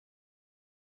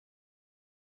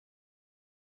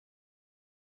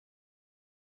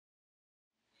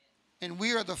and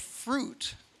we are the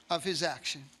fruit of his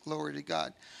action. Glory to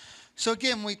God. So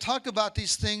again, when we talk about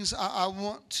these things, I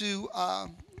want to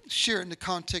share in the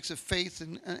context of faith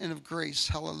and of grace.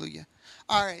 Hallelujah.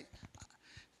 All right.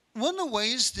 One of the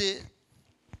ways that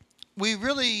we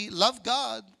really love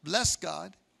God, bless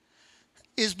God,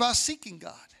 is by seeking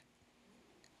God.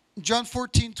 John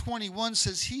 14:21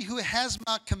 says, he who has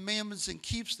my commandments and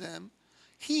keeps them,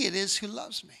 he it is who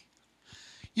loves me.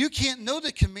 You can't know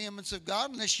the commandments of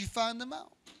God unless you find them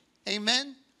out.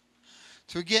 Amen?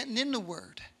 Through getting in the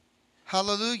Word.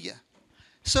 Hallelujah.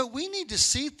 So we need to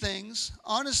see things,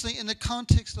 honestly, in the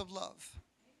context of love.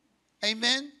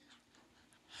 Amen?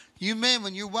 You men,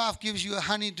 when your wife gives you a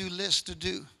honey-do list to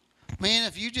do, man,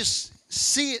 if you just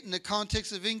see it in the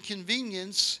context of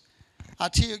inconvenience, I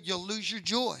tell you, you'll lose your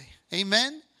joy.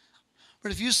 Amen?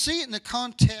 But if you see it in the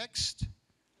context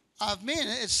of, man,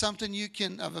 it's something you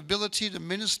can have ability to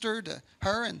minister to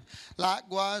her, and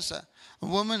likewise a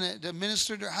woman to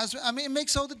minister to her husband. I mean, it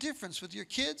makes all the difference with your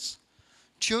kids,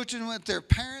 children with their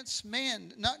parents.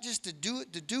 Man, not just to do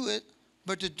it,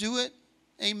 but to do it,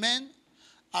 amen,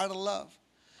 out of love.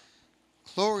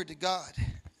 Glory to God.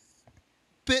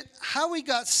 But how we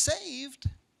got saved,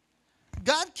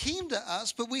 God came to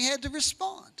us, but we had to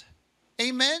respond.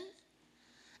 Amen?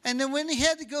 And then when he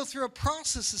had to go through a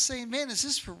process of saying, man, is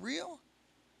this for real?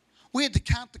 We had to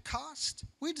count the cost.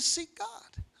 We had to seek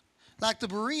God, like the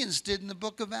Bereans did in the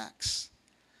book of Acts.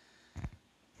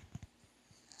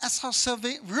 That's how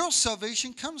real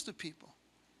salvation comes to people.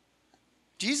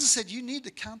 Jesus said you need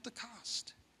to count the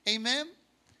cost. Amen?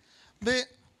 But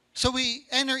so we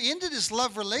enter into this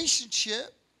love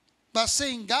relationship by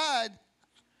saying, God,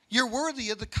 you're worthy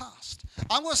of the cost.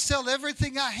 I'm going to sell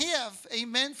everything I have,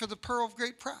 amen, for the pearl of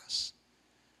great price.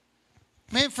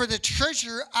 Man, for the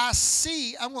treasure I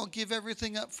see, I'm going to give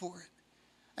everything up for it.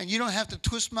 And you don't have to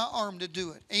twist my arm to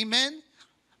do it. Amen?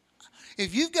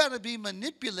 If you've got to be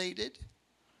manipulated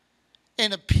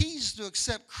and appeased to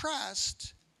accept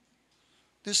Christ,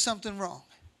 there's something wrong.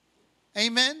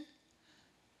 Amen?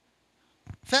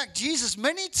 In fact, Jesus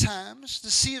many times,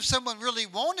 to see if someone really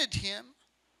wanted him,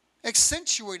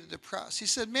 accentuated the price. He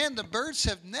said, man, the birds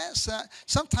have nests.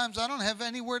 Sometimes I don't have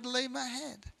anywhere to lay my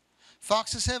head.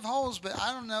 Foxes have holes, but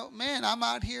I don't know. Man, I'm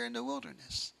out here in the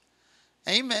wilderness.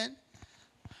 Amen.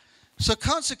 So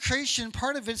consecration,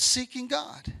 part of it is seeking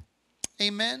God.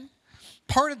 Amen.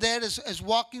 Part of that is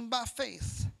walking by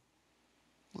faith.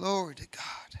 Glory to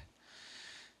God.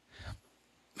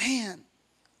 Man,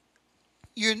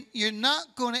 you're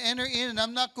not going to enter in, and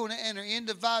I'm not going to enter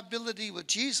into viability with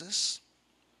Jesus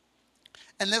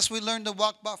unless we learn to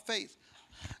walk by faith.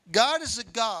 God is a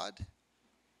God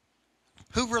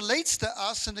who relates to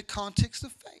us in the context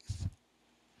of faith.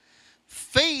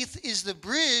 Faith is the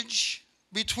bridge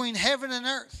between heaven and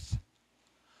earth.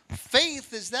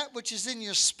 Faith is that which is in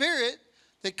your spirit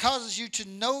that causes you to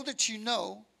know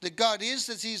that God is,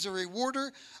 that he's a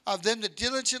rewarder of them that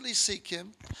diligently seek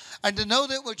him, and to know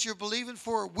that what you're believing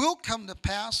for will come to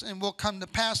pass, and will come to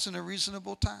pass in a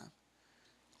reasonable time.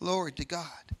 Glory to God.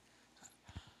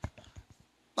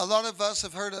 A lot of us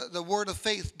have heard the word of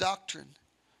faith doctrine.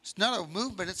 It's not a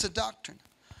movement, it's a doctrine.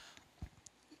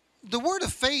 The word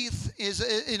of faith is,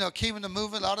 came in the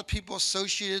movement. A lot of people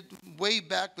associated way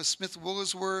back with Smith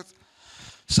Wigglesworth.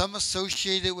 Some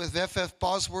associated with F.F.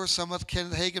 Bosworth, some with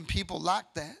Kenneth Hagin, people like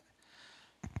that.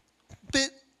 But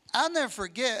I'll never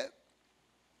forget,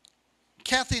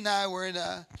 Kathy and I were in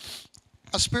a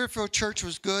Spirit-filled church.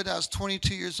 Was good. I was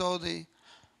 22 years old. They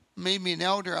made me an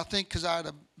elder, I think, because I had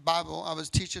a Bible. I was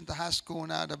teaching at the high school,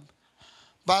 and I had a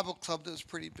Bible club that was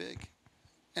pretty big.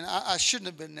 And I shouldn't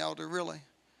have been an elder, really.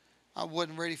 I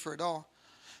wasn't ready for it all.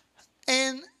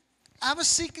 And I was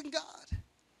seeking God.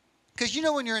 Because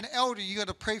when you're an elder, you got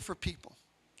to pray for people.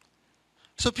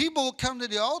 So people will come to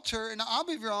the altar, and I'll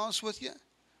be real honest with you,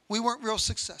 we weren't real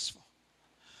successful.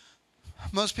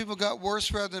 Most people got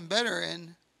worse rather than better.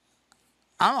 And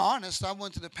I'm honest, I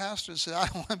went to the pastor and said, I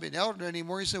don't want to be an elder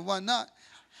anymore. He said, why not?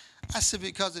 I said,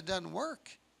 because it doesn't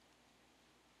work.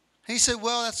 He said,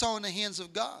 well, that's all in the hands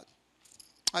of God.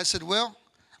 I said, well,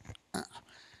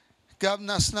 God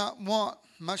must not want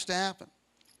much to happen.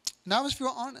 And I was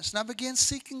real honest, and I began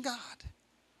seeking God.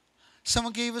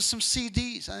 Someone gave us some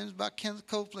CDs. I think it was about Kenneth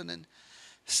Copeland, and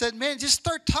said, man, just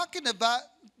start talking about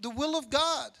the will of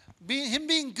God, him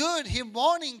being good, him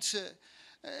wanting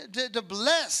to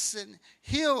bless and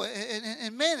heal.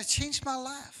 And man, it changed my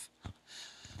life.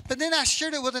 But then I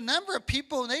shared it with a number of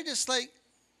people, and they just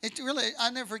I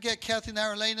never forget, Kathy and I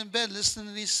were laying in bed listening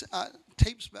to these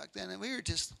tapes back then, and we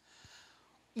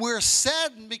were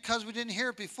saddened because we didn't hear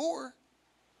it before.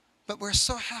 But we're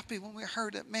so happy when we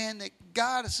heard it, man, that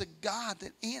God is a God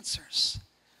that answers.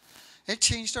 It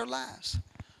changed our lives.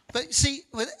 But see,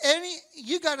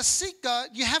 you got to seek God.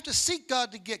 You have to seek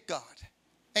God to get God.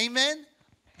 Amen?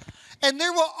 And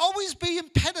there will always be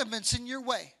impediments in your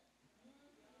way.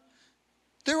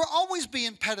 There will always be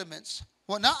impediments.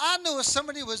 Well, now I know if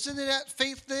somebody was into that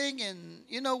faith thing and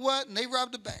you know what, and they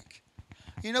robbed a bank.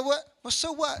 You know what? Well,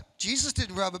 so what? Jesus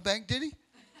didn't rob a bank, did he?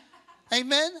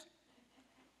 Amen?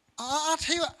 I'll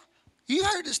tell you what, you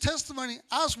heard this testimony.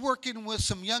 I was working with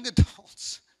some young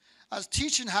adults. I was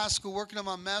teaching high school, working on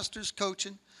my master's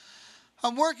coaching.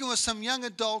 I'm working with some young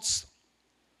adults.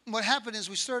 What happened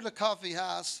is we started a coffee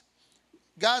house.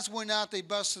 Guys went out, they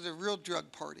busted a real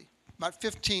drug party. About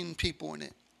 15 people in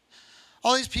it.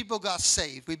 All these people got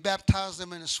saved. We baptized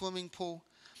them in a swimming pool.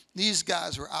 These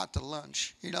guys were out to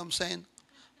lunch. You know what I'm saying?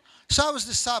 So I was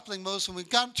discipling most of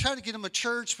them. Tried to get them a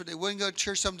church, but they wouldn't go to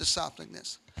church. So I'm discipling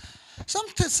this. So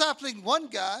I'm discipling one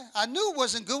guy. I knew it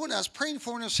wasn't good when I was praying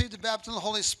for him to receive the baptism of the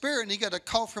Holy Spirit, and he got a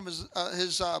call from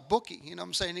his bookie. You know what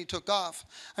I'm saying? He took off.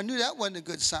 I knew that wasn't a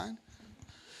good sign.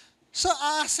 So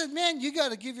I said, man, you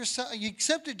got to give yourself, you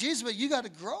accepted Jesus, but you got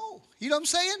to grow. You know what I'm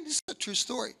saying? This is a true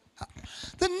story.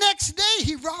 The next day,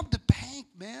 he robbed a bank,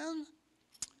 man.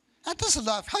 That does a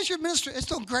lot. How's your ministry? It's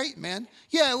doing great, man.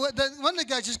 Yeah, one of the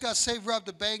guys just got saved, robbed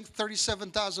a bank,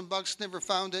 $37,000, never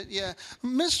found it. Yeah,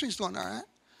 ministry's doing all right.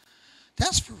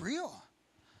 That's for real.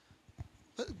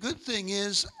 But the good thing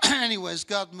is, anyways,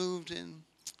 God moved and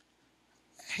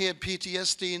he had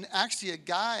PTSD. And actually a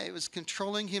guy was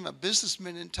controlling him, a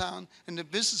businessman in town, and the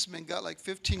businessman got like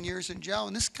 15 years in jail,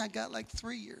 and this guy got like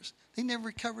 3 years. They never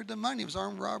recovered the money. It was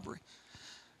armed robbery.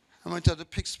 I went to the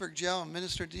Pittsburgh jail and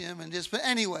ministered to him and this. But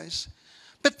anyways,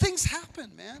 but things happen,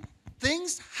 man.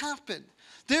 Things happen.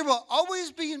 There will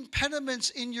always be impediments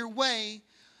in your way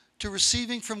to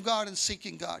receiving from God and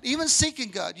seeking God. Even seeking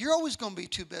God, you're always going to be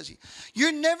too busy.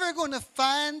 You're never going to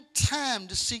find time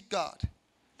to seek God,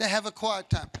 to have a quiet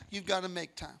time. You've got to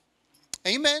make time.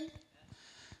 Amen?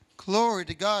 Glory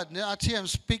to God. Now, I tell you, I'm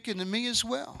speaking to me as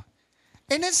well.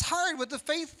 And it's hard with the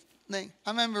faith thing.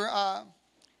 I remember,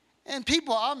 and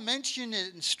people, I'll mention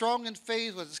it in Strong in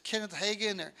Faith, whether it's Kenneth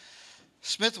Hagin or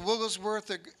Smith Wigglesworth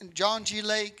or John G.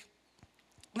 Lake.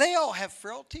 They all have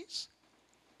frailties.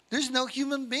 There's no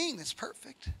human being that's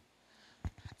perfect.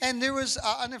 And there was,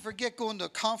 I'll never forget going to a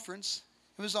conference.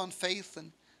 It was on faith.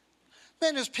 And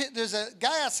man, there's a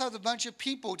guy outside with a bunch of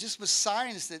people just with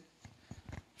signs that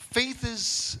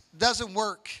faith doesn't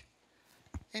work.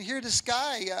 And here this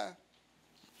guy,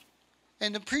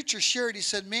 and the preacher shared, he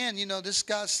said, man, you know, this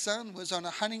guy's son was on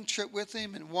a hunting trip with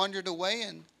him and wandered away.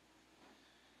 And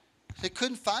they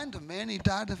couldn't find him, man. He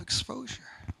died of exposure.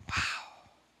 Wow.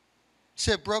 He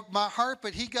said, it broke my heart,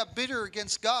 but he got bitter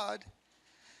against God.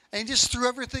 And he just threw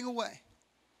everything away.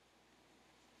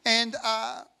 And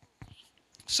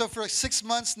so for like 6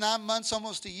 months, 9 months,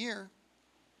 almost a year,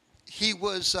 he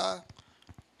was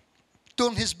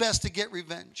doing his best to get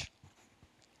revenge.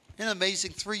 And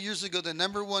amazing, 3 years ago, the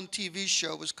 #1 TV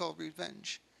show was called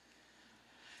Revenge.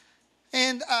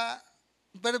 And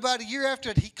but about a year after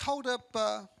it, he called up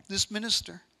this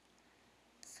minister.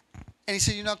 And he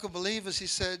said, you're not going to believe us. He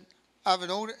said, I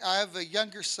have a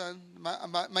younger son.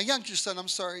 My younger son,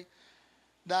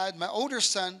 died. My older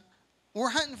son, we're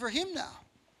hunting for him now.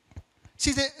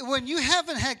 See, when you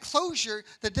haven't had closure,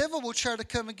 the devil will try to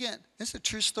come again. It's a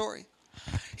true story.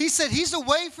 He said, he's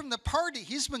away from the party.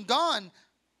 He's been gone.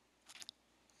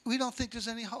 We don't think there's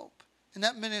any hope. And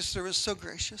that minister was so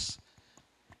gracious.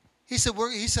 He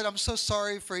said, I'm so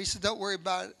sorry for, he said, don't worry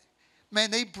about it. Man,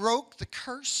 they broke the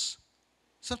curse.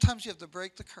 Sometimes you have to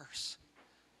break the curse.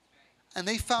 And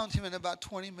they found him in about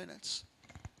 20 minutes.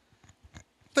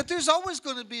 But there's always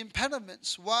going to be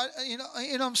impediments. Why, you know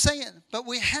what I'm saying? But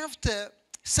we have to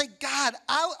say, God,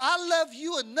 I love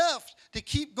you enough to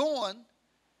keep going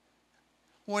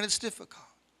when it's difficult.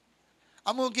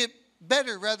 I'm going to get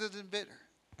better rather than bitter.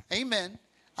 Amen.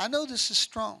 I know this is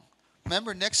strong.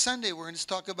 Remember, next Sunday we're going to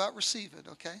talk about receive it,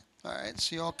 okay? All right,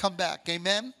 so you all come back.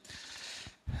 Amen.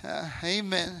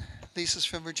 Amen. Lisa's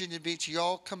from Virginia Beach. You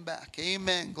all come back.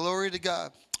 Amen. Glory to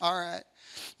God. All right.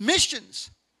 Missions.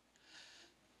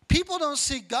 People don't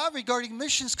seek God regarding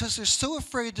missions because they're so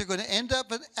afraid they're going to end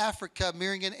up in Africa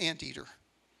marrying an anteater.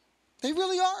 They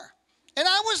really are. And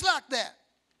I was like that.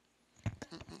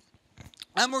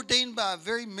 I'm ordained by a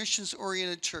very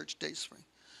missions-oriented church, Dayspring.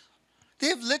 They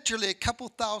have literally a couple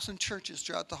thousand churches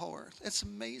throughout the whole earth. It's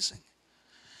amazing.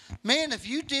 Man, if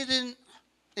you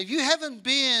haven't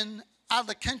been out of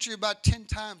the country about 10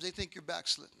 times, they think you're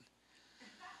backslidden.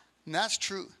 And that's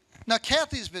true. Now,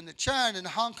 Kathy's been to China and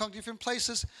Hong Kong, different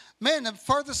places. Man, the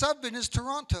farthest I've been is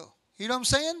Toronto. You know what I'm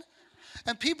saying?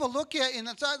 And people look at it, and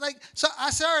it's like, so I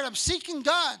said, all right, I'm seeking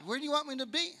God. Where do you want me to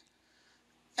be?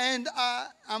 And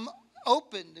I'm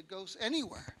open to go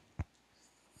anywhere.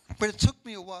 But it took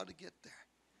me a while to get there.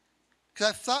 Because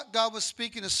I thought God was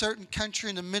speaking a certain country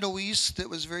in the Middle East that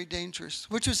was very dangerous,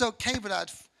 which was okay, but I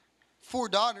had 4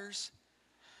 daughters,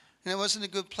 and it wasn't a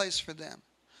good place for them.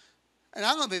 And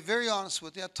I'm going to be very honest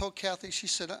with you. I told Kathy, she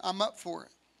said, I'm up for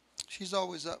it. She's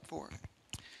always up for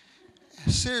it.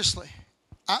 Seriously,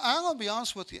 I'm going to be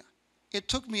honest with you. It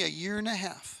took me 1.5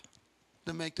 years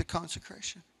to make the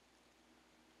consecration.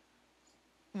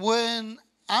 When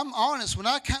I'm honest, when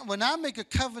I make a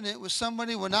covenant with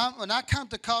somebody, when I count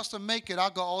the cost to make it, I'll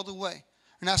go all the way.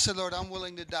 And I said, Lord, I'm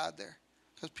willing to die there,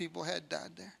 because people had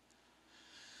died there.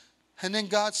 And then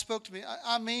God spoke to me,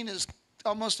 I mean, as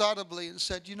almost audibly, and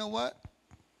said, you know what?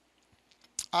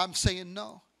 I'm saying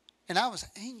no. And I was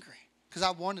angry because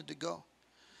I wanted to go.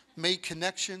 Made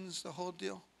connections, the whole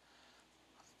deal.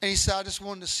 And he said, I just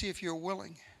wanted to see if you're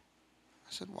willing.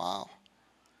 I said, wow.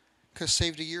 Could have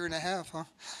saved 1.5 years, huh?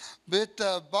 But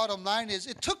bottom line is,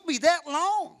 it took me that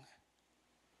long.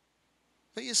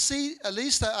 But you see, at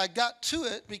least I got to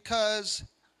it because,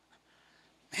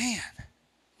 man,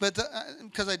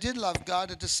 because I did love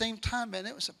God. At the same time, man,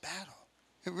 it was a battle.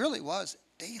 It really was,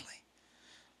 daily.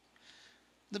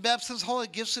 The baptism of the Holy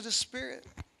gifts of the Spirit.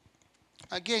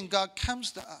 Again, God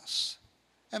comes to us.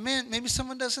 And man, maybe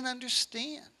someone doesn't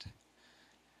understand.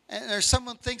 And or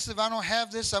someone thinks if I don't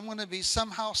have this, I'm going to be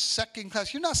somehow second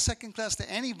class. You're not second class to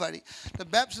anybody. The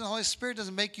baptism of the Holy Spirit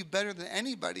doesn't make you better than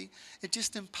anybody. It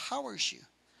just empowers you.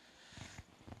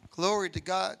 Glory to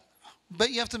God.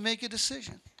 But you have to make a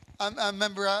decision. I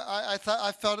remember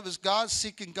I felt it was God,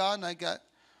 seeking God, and I got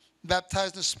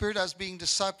baptized in the Spirit. I was being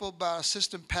discipled by an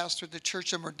assistant pastor at the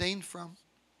church I'm ordained from,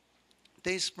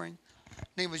 Dayspring.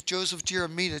 His name was Joseph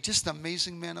Jeremita, just an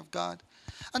amazing man of God.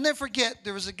 I'll never forget,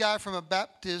 there was a guy from a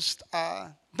Baptist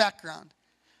background.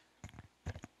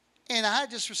 And I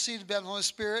had just received the baptism of the Holy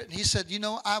Spirit, and he said, you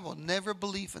know, I will never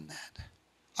believe in that.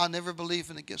 I'll never believe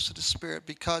in the gifts of the Spirit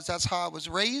because that's how I was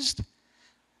raised.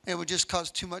 It would just cause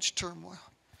too much turmoil.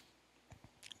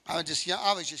 I was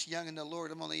just young in the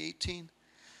Lord. I'm only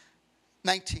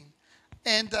 19.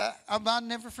 And I'll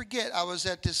never forget, I was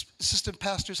at this assistant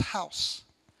pastor's house.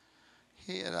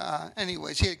 He had,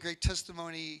 he had great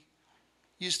testimony.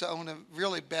 He used to own a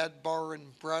really bad bar in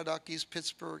Braddock, East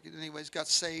Pittsburgh. And anyways, got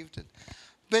saved.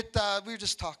 But we were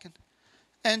just talking.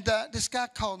 And this guy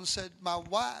called and said, my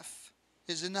wife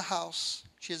is in the house.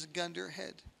 She has a gun to her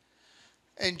head.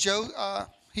 And Joe,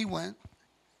 he went.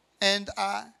 And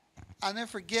I'll never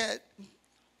forget,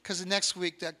 because the next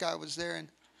week that guy was there. And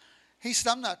he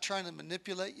said, I'm not trying to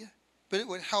manipulate you, but it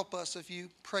would help us if you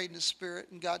prayed in the Spirit.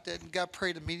 And God did. And God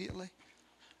prayed immediately.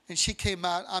 And she came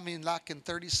out, like in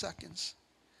 30 seconds.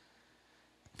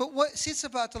 But it's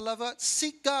about the love of God.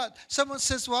 Seek God. Someone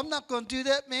says, well, I'm not going to do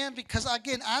that, man, because,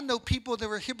 again, I know people that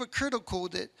were hypocritical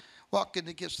that walk in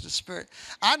the gifts of the Spirit.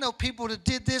 I know people that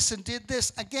did this and did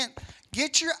this. Again,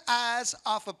 get your eyes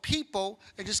off of people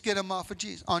and just get them off of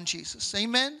Jesus, on Jesus.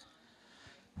 Amen?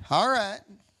 All right.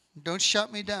 Don't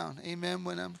shut me down. Amen,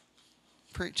 when I'm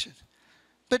preaching.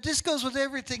 But this goes with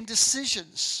everything.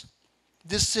 Decisions.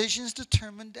 Decisions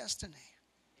determine destiny.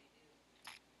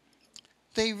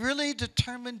 They really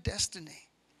determine destiny.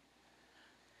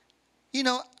 You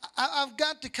know, I've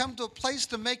got to come to a place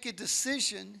to make a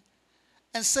decision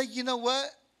and say, you know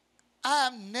what?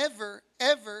 I'm never,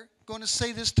 ever going to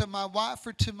say this to my wife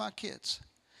or to my kids.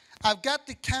 I've got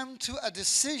to come to a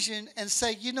decision and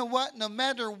say, you know what? No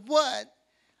matter what,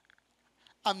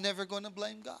 I'm never going to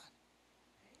blame God.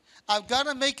 I've got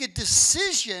to make a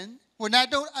decision when I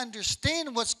don't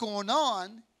understand what's going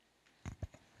on,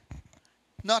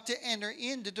 not to enter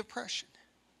into depression.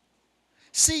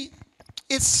 See,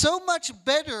 it's so much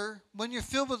better when you're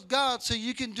filled with God so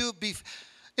you can do it.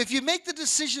 If you make the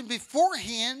decision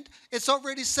beforehand, it's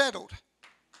already settled.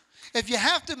 If you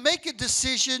have to make a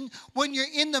decision when you're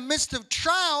in the midst of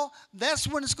trial, that's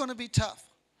when it's going to be tough.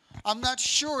 I'm not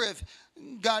sure if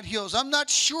God heals. I'm not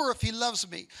sure if he loves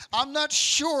me. I'm not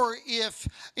sure if,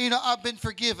 I've been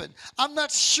forgiven. I'm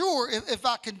not sure if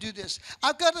I can do this.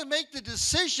 I've got to make the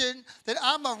decision that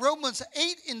I'm a Romans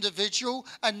 8 individual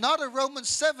and not a Romans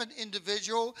 7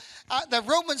 individual. The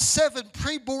Romans 7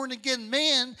 pre-born again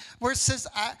man, where it says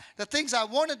the things I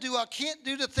want to do, I can't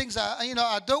do. The things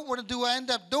I don't want to do, I end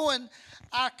up doing.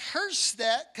 I curse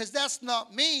that because that's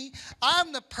not me.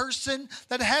 I'm the person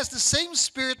that has the same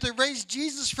spirit that raised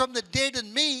Jesus from the dead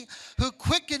in me, who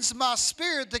quickens my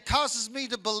spirit, that causes me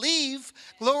to believe,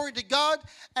 glory to God,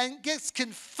 and gets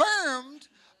confirmed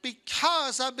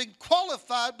because I've been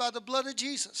qualified by the blood of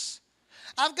Jesus.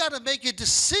 I've got to make a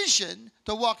decision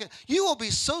to walk in. You will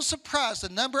be so surprised, the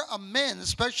number of men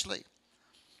especially,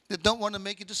 that don't want to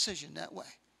make a decision that way.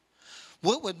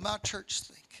 What would my church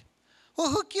think? Well,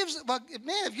 who gives it? Well,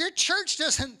 man, if your church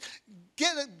doesn't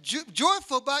get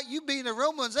joyful about you being a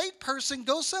Romans 8 person,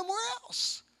 go somewhere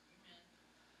else.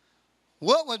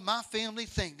 What would my family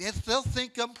think? They'll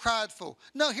think I'm prideful.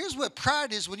 No, here's what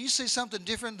pride is: when you say something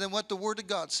different than what the Word of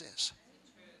God says.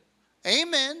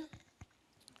 Amen.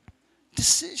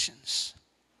 Decisions.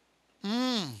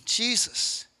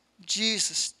 Jesus.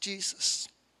 Jesus. Jesus.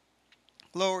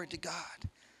 Glory to God.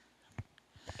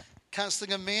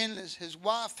 Counseling a man, his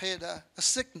wife had a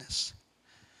sickness,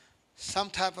 some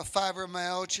type of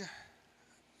fibromyalgia,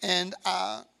 and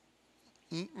I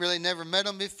really never met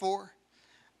him before.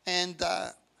 And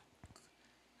I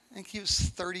think he was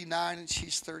 39 and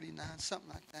she's 39, something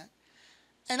like that.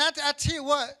 And I tell you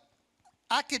what,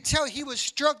 I could tell he was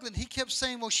struggling. He kept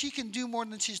saying, well, she can do more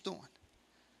than she's doing.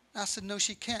 And I said, no,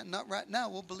 she can't. Not right now.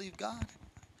 We'll believe God.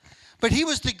 But he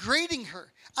was degrading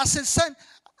her. I said, son,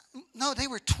 no, they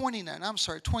were 29. I'm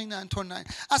sorry, 29.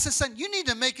 I said, son, you need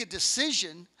to make a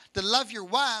decision to love your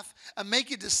wife and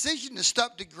make a decision to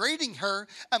stop degrading her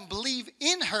and believe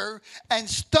in her and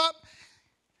stop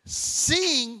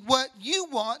seeing what you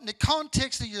want in the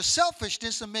context of your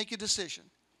selfishness and make a decision.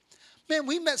 Man,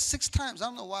 we met 6 times. I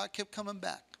don't know why I kept coming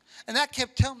back. And I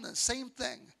kept telling them the same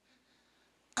thing.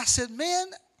 I said, man,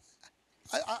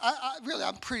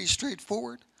 I'm pretty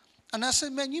straightforward. And I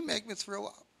said, man, you make me throw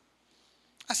up.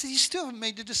 I said, you still haven't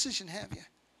made the decision, have you?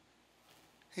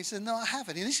 He said, no, I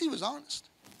haven't. At least he was honest.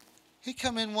 He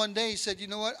come in one day, he said, you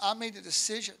know what? I made a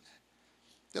decision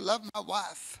to love my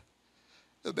wife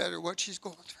no matter what she's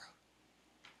going through.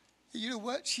 And you know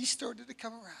what? She started to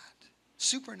come around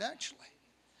supernaturally.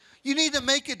 You need to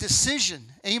make a decision.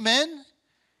 Amen?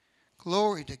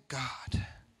 Glory to God.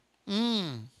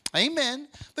 Amen.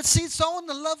 But see, it's all in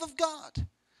the love of God.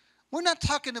 We're not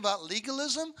talking about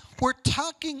legalism. We're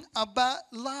talking about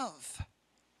love.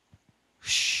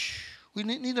 We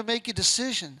need to make a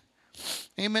decision.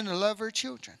 Amen. To love our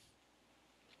children.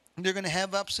 They're going to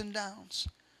have ups and downs.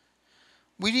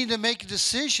 We need to make a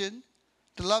decision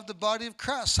to love the body of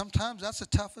Christ. Sometimes that's the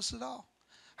toughest of all.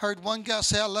 Heard one guy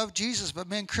say, I love Jesus, but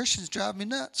man, Christians drive me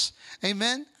nuts.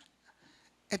 Amen.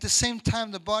 At the same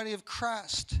time, the body of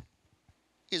Christ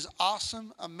is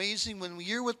awesome, amazing. When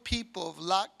you're with people of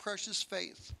like precious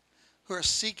faith who are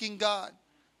seeking God,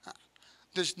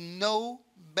 there's no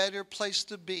better place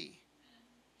to be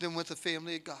than with the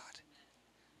family of God.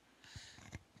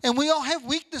 And we all have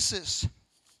weaknesses.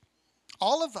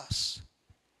 All of us.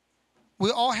 We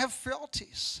all have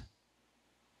frailties.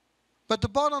 But the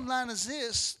bottom line is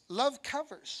this: love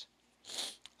covers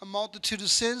a multitude of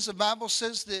sins. The Bible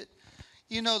says that,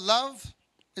 love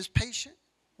is patient.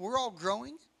 We're all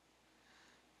growing.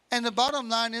 And the bottom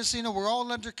line is, we're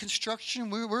all under construction.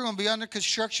 We're going to be under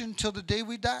construction until the day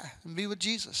we die and be with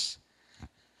Jesus.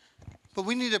 But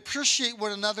we need to appreciate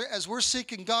one another as we're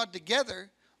seeking God together.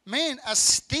 Man,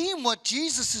 esteem what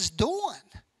Jesus is doing.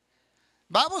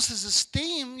 The Bible says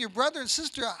esteem your brother and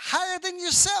sister higher than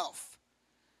yourself.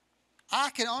 I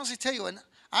can honestly tell you, and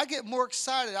I get more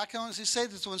excited, I can honestly say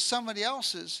this, when somebody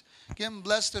else is getting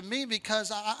blessed than me,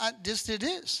 because it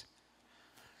is.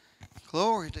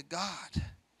 Glory to God.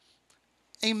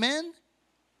 Amen?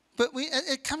 But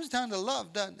it comes down to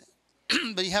love, doesn't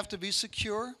it? But you have to be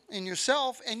secure in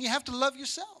yourself, and you have to love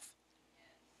yourself.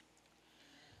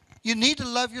 You need to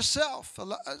love yourself. A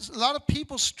lot of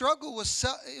people struggle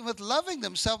with loving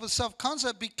themselves, with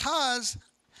self-concept, because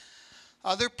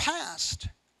of their past,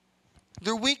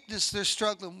 their weakness they're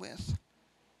struggling with.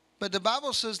 But the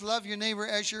Bible says love your neighbor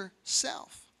as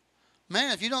yourself.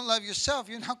 Man, if you don't love yourself,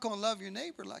 you're not going to love your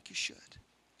neighbor like you should.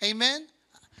 Amen?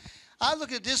 I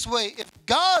look at it this way. If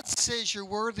God says you're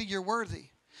worthy, you're worthy.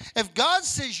 If God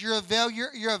says you're a value,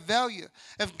 you're a value.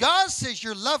 If God says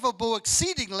you're lovable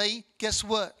exceedingly, guess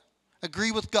what?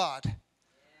 Agree with God.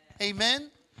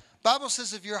 Amen? Bible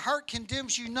says if your heart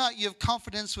condemns you not, you have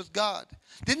confidence with God.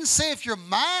 Didn't say if your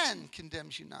mind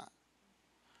condemns you not.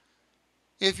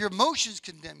 If your emotions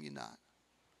condemn you not.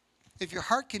 If your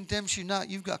heart condemns you not,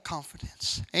 you've got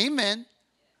confidence. Amen.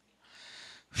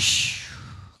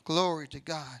 Glory to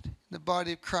God. The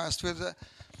body of Christ. When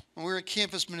we were in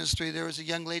campus ministry, there was a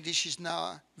young lady. She's now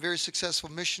a very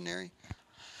successful missionary.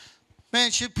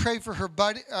 Man, she'd pray for her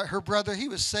buddy, her brother. He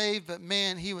was saved, but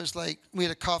man, he was like, we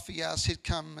had a coffee house. He'd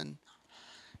come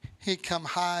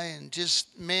high and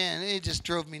just, man, it just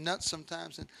drove me nuts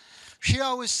sometimes. And she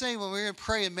always say when we were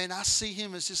praying, man, I see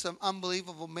him as just an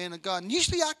unbelievable man of God. And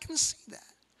usually I can see that.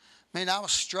 Man, I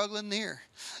was struggling there.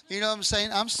 You know what I'm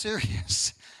saying? I'm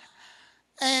serious.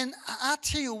 And I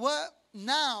tell you what,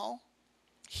 now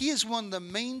he is one of the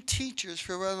main teachers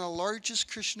for one of the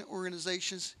largest Christian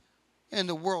organizations in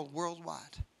the world,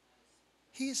 worldwide.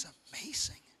 He is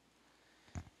amazing.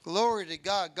 Glory to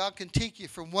God. God can take you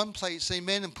from one place,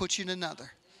 amen, and put you in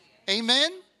another.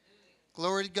 Amen?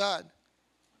 Glory to God.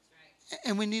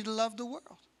 And we need to love the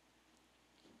world.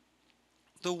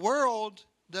 The world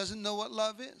doesn't know what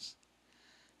love is.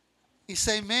 You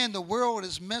say, man, the world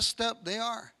is messed up. They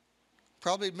are.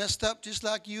 Probably messed up just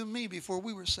like you and me before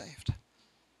we were saved.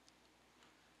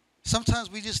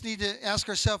 Sometimes we just need to ask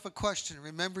ourselves a question.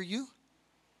 Remember you?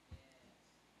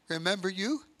 Remember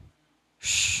you?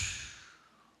 Shh.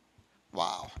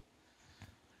 Wow.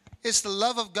 It's the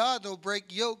love of God that will break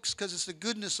yokes because it's the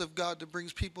goodness of God that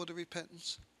brings people to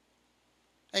repentance.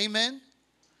 Amen?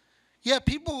 Yeah,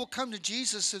 people will come to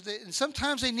Jesus, and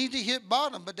sometimes they need to hit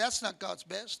bottom, but that's not God's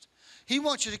best. He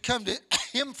wants you to come to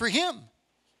Him for Him.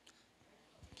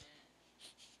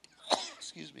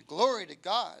 Excuse me. Glory to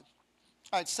God.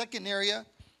 All right, second area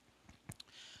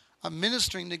of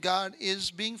ministering to God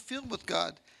is being filled with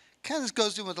God. Kind of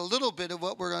goes in with a little bit of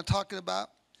what we're going to talk about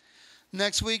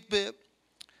next week, but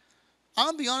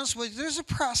I'll be honest with you, there's a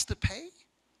price to pay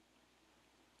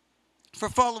for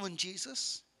following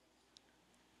Jesus.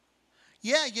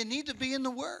 Yeah, you need to be in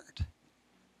the Word.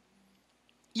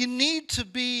 You need to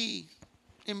be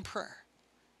in prayer.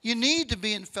 You need to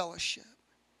be in fellowship.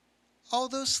 All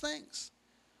those things.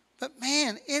 But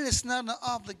man, it is not an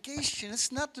obligation.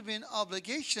 It's not to be an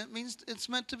obligation. It means it's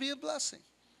meant to be a blessing.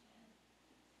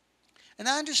 And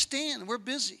I understand we're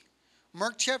busy.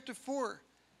 Mark chapter 4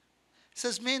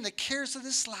 says, man, the cares of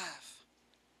this life.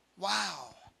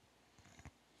 Wow.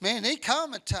 Man, they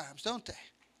come at times, don't they?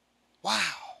 Wow.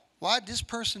 Why'd this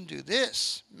person do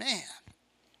this? Man,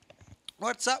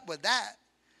 what's up with that?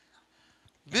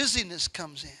 Busyness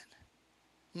comes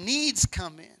in. Needs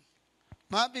come in.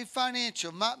 Might be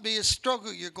financial. Might be a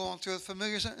struggle you're going through.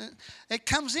 Familiar. It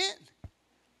comes in.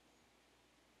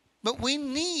 But we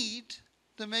need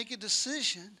to make a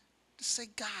decision to say,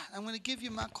 God, I'm going to give you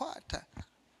my quiet time.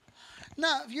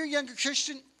 Now, if you're a younger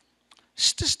Christian,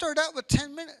 just start out with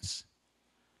 10 minutes.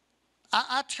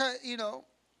 I try,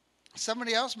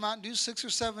 somebody else might do 6 or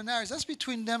 7 hours. That's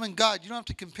between them and God. You don't have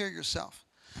to compare yourself.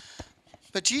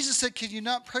 But Jesus said, can you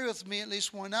not pray with me at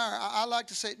least 1 hour? I like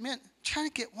to say, man, try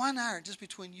to get 1 hour just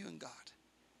between you and God.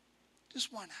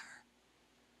 Just 1 hour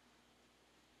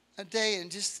a day,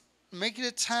 and just make it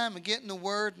a time and get in the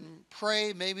Word and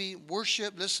pray, maybe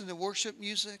worship, listen to worship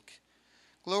music.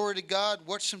 Glory to God.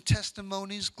 Watch some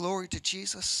testimonies. Glory to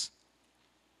Jesus.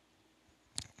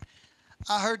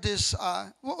 I heard this,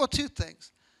 two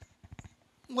things.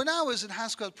 When I was in high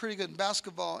school, I was pretty good in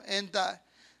basketball, and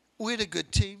we had a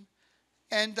good team.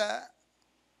 And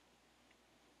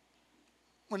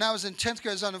when I was in 10th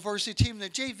grade, I was on the varsity team. The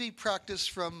JV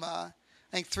practiced from, I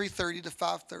think, 3:30 to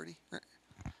 5:30.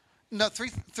 No,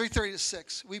 3:30 to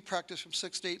 6. We practiced from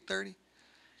 6 to 8:30.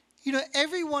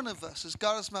 Every one of us, as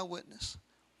God is my witness,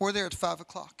 we're there at 5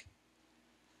 o'clock.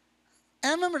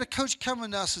 And I remember the coach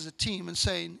coming to us as a team and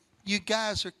saying, you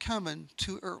guys are coming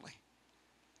too early.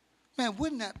 Man,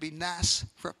 wouldn't that be nice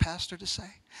for a pastor to say?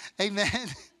 Amen.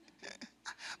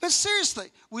 But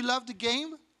seriously, we loved the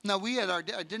game. Now, we had our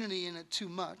identity in it too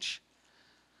much.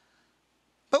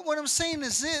 But what I'm saying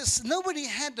is this. Nobody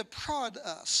had to prod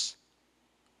us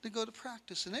to go to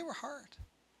practice, and they were hard.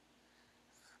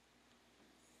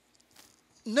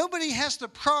 Nobody has to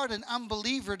prod an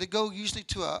unbeliever to go usually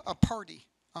to a party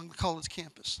on the college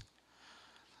campus.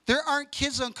 There aren't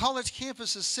kids on college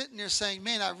campuses sitting there saying,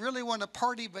 man, I really want to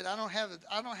party, but I don't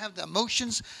have the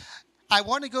emotions. I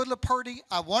want to go to the party.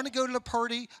 I want to go to the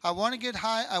party. I want to get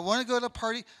high. I want to go to the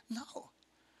party. No.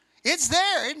 It's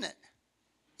there, isn't it?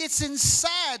 It's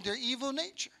inside their evil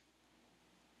nature.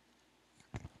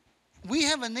 We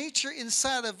have a nature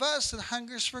inside of us that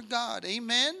hungers for God.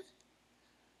 Amen?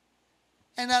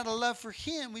 And out of love for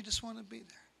Him, we just want to be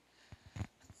there.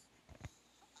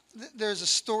 There's a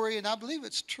story, and I believe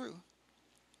it's true.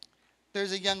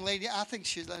 There's a young lady, I think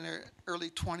she's in her early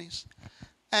 20s.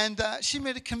 And she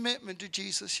made a commitment to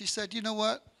Jesus. She said, you know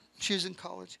what? She was in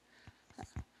college.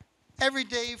 Every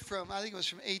day I think it was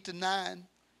from 8 to 9,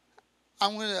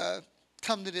 I'm going to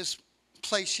come to this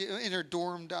place in her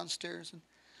dorm downstairs. And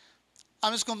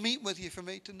I'm just going to meet with you from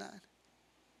 8 to 9.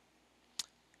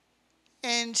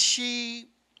 And she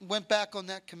went back on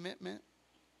that commitment.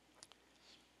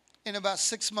 And about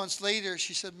 6 months later,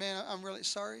 she said, man, I'm really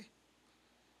sorry.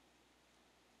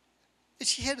 And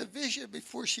she had a vision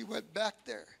before she went back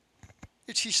there.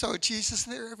 And she saw Jesus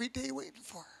there every day waiting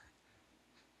for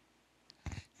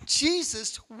her.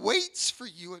 Jesus waits for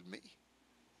you and me.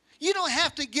 You don't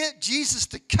have to get Jesus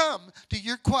to come to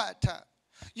your quiet time.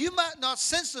 You might not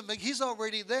sense him, but he's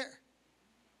already there.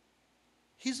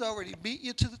 He's already beat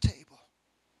you to the table.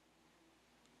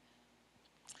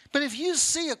 But if you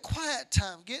see a quiet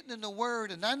time getting in the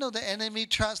Word, and I know the enemy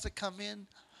tries to come in,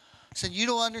 saying you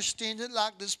don't understand it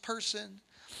like this person,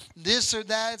 this or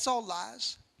that, it's all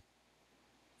lies.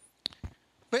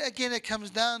 But again, it comes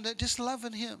down to just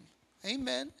loving him.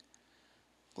 Amen.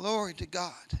 Glory to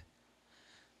God.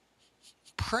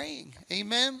 Praying.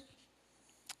 Amen.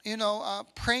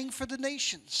 Praying for the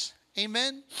nations.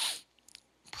 Amen.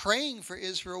 Praying for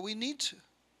Israel. We need to.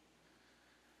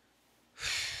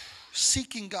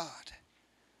 Seeking God.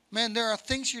 Man, there are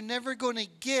things you're never going to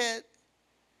get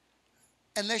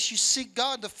unless you seek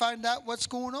God to find out what's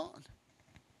going on.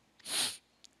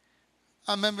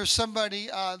 I remember somebody,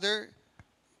 their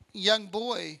young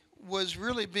boy was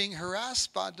really being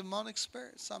harassed by demonic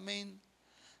spirits. I mean,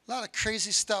 a lot of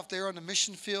crazy stuff. They were on the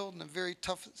mission field and a very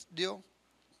tough deal.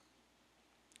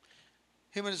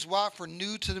 Him and his wife were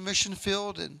new to the mission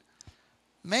field, and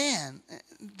man,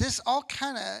 this all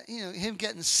kind of, him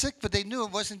getting sick, but they knew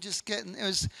it wasn't just getting, it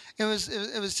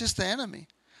was just the enemy.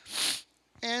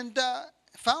 And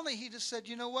finally he just said,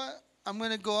 you know what? I'm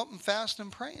going to go up and fast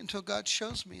and pray until God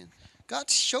shows me. And God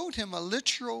showed him a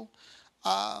literal,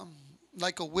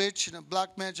 like a witch and a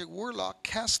black magic warlock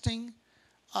casting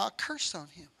a curse on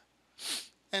him.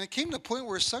 And it came to a point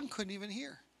where his son couldn't even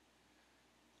hear.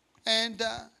 And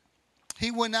he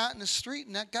went out in the street,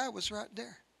 and that guy was right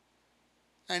there.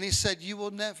 And he said, you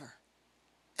will never,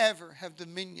 ever have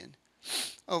dominion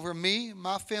over me,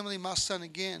 my family, my son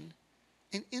again.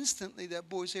 And instantly that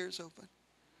boy's ears opened.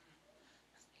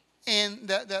 And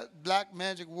that black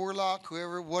magic warlock,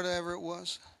 whatever it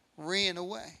was, ran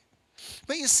away.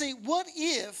 But you see, what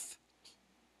if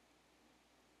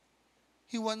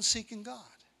he wasn't seeking God?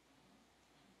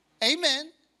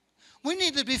 Amen. We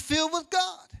need to be filled with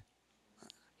God.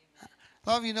 A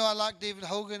lot of you know I like David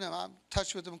Hogan, and I'm in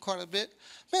touch with him quite a bit.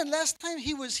 Man, last time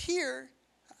he was here,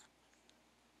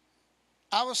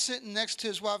 I was sitting next to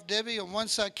his wife, Debbie, on one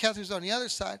side, Kathy was on the other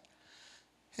side.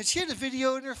 And she had a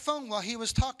video in her phone while he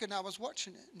was talking. I was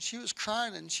watching it, and she was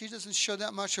crying, and she doesn't show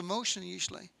that much emotion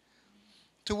usually.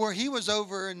 To where he was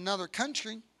over in another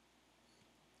country,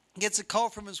 gets a call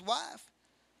from his wife,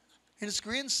 and his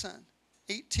grandson,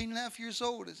 18 and a half years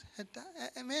old, had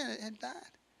died. Man, it had died.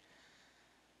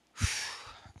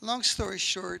 Long story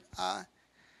short,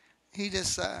 he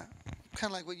just kind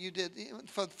of like what you did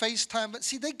for FaceTime. But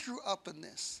see, they grew up in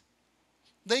this.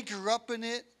 They grew up in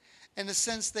it in the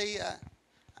sense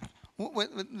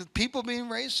with people being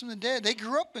raised from the dead, they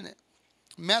grew up in it.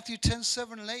 Matthew 10,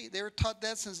 7, and 8, they were taught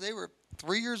that since they were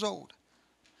 3 years old.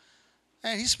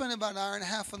 And he spent about an hour and a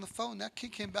half on the phone. That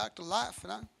kid came back to life,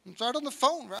 and I'm right on the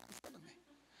phone right in front of me.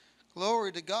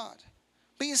 Glory to God.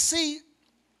 But you see,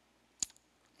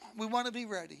 we want to be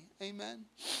ready. Amen.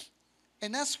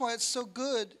 And that's why it's so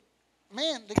good.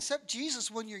 Man, accept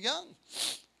Jesus when you're young.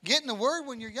 Get in the Word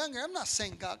when you're younger. I'm not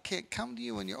saying God can't come to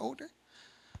you when you're older.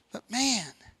 But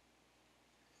man,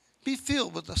 be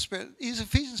filled with the Spirit.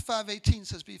 Ephesians 5:18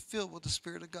 says be filled with the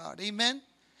Spirit of God. Amen.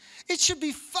 It should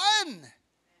be fun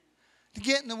to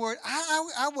get in the Word.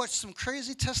 I watched some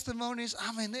crazy testimonies.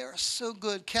 I mean, they are so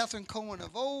good. Catherine Coleman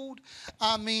of old.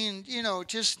 I mean,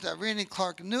 just Randy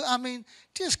Clark new. I mean,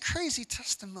 just crazy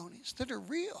testimonies that are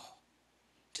real.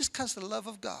 Just because of the love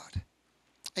of God.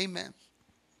 Amen.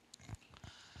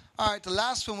 All right, the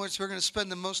last one, which we're going to spend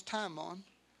the most time on,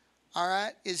 all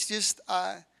right, is just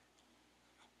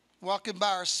walking by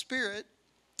our spirit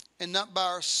and not by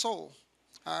our soul.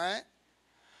 All right?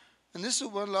 And this is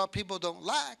what a lot of people don't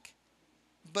like.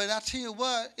 But I tell you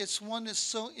what, it's one that's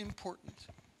so important.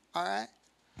 All right?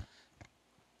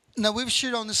 Now, we've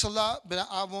shared on this a lot, but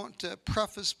I want to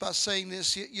preface by saying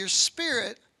this. Your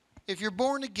spirit, if you're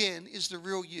born again, is the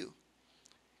real you.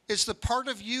 It's the part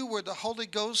of you where the Holy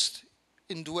Ghost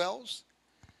indwells.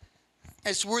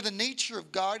 It's where the nature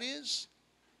of God is.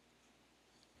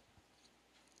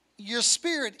 Your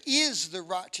spirit is the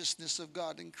righteousness of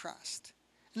God in Christ.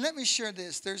 And let me share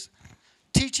this. There's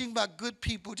teaching by good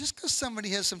people. Just because somebody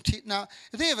has some now,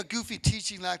 if they have a goofy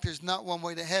teaching like there's not one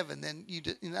way to heaven, then you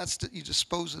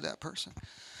dispose of that person.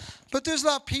 But there's a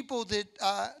lot of people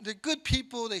that they're good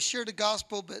people. They share the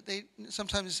gospel, but they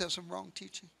sometimes just have some wrong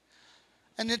teaching.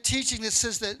 And they're teaching that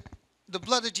says that the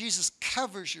blood of Jesus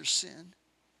covers your sin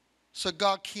so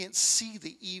God can't see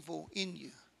the evil in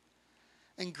you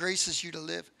and graces you to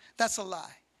live. That's a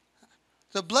lie.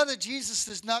 The blood of Jesus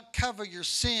does not cover your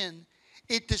sin.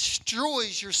 It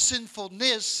destroys your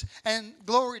sinfulness, and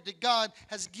glory to God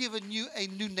has given you a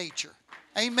new nature.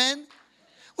 Amen?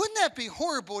 Wouldn't that be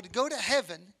horrible to go to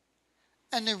heaven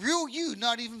and the real you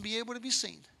not even be able to be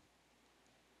seen?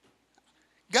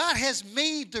 God has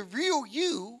made the real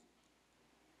you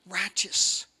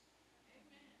righteous.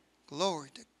 Glory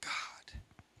to God.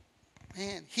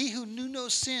 Man, he who knew no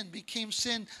sin became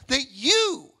sin that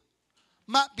you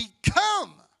might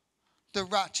become the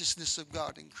righteousness of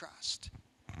God in Christ.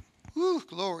 Woo,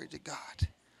 glory to God.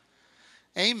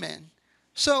 Amen.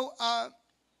 So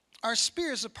our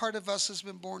spirit is a part of us that's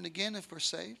been born again if we're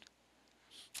saved.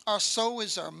 Our soul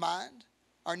is our mind,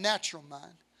 our natural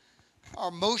mind. Our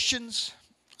emotions,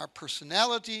 our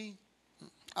personality,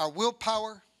 our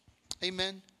willpower.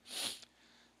 Amen.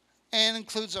 And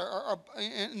includes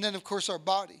and then of course our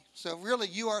body. So really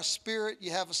you are a spirit,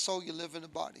 you have a soul, you live in a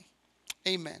body.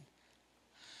 Amen.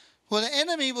 Well, the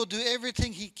enemy will do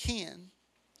everything he can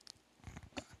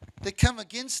to come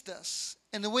against us.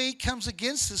 And the way he comes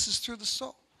against us is through the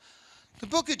soul. The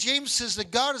book of James says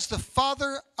that God is the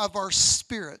father of our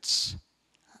spirits.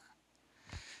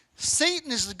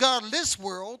 Satan is the god of this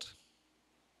world.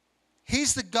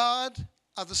 He's the god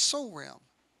of the soul realm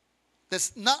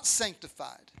that's not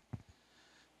sanctified.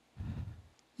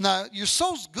 Now, your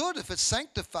soul's good if it's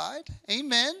sanctified.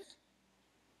 Amen.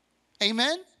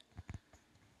 Amen.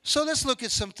 So let's look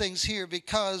at some things here,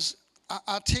 because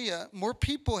I'll tell you, more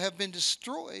people have been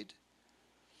destroyed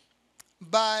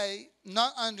by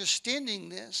not understanding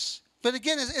this. But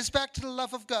again, it's back to the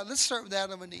love of God. Let's start with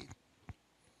Adam and Eve.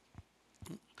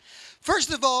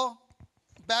 First of all,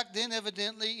 back then,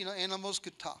 evidently, animals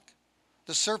could talk.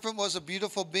 The serpent was a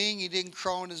beautiful being. He didn't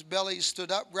crawl on his belly. He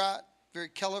stood upright, very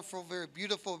colorful, very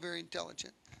beautiful, very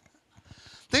intelligent.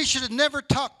 They should have never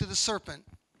talked to the serpent.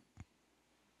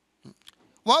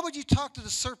 Why would you talk to the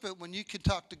serpent when you could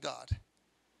talk to God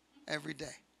every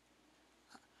day?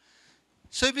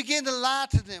 So he began to lie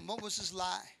to them. What was his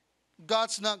lie?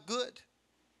 God's not good.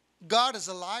 God is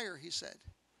a liar, he said.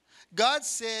 God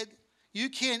said, you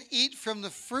can't eat from the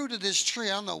fruit of this tree.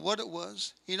 I don't know what it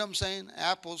was. You know what I'm saying?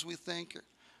 Apples, we think. Or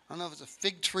I don't know if it's a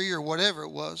fig tree or whatever it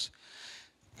was.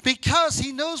 Because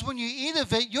he knows when you eat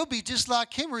of it, you'll be just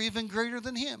like him or even greater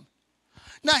than him.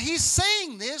 Now, he's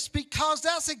saying this because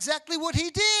that's exactly what he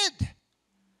did.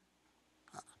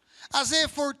 Isaiah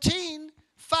 14,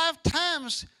 5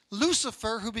 times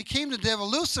Lucifer, who became the devil,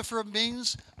 Lucifer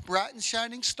means bright and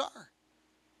shining star.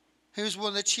 He was one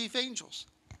of the chief angels.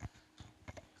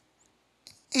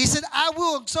 He said, I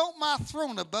will exalt my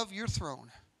throne above your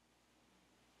throne.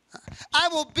 I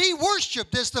will be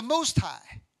worshipped as the Most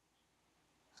High.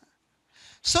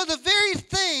 So the very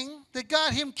thing that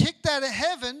got him kicked out of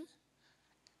heaven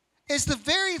is the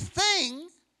very thing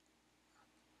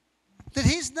that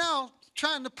he's now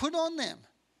trying to put on them.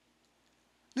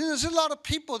 There's a lot of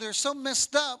people that are so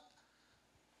messed up,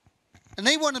 and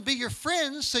they want to be your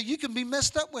friends so you can be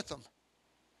messed up with them.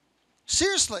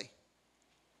 Seriously.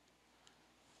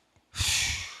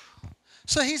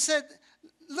 So he said,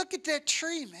 look at that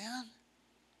tree, man.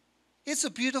 It's a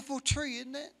beautiful tree,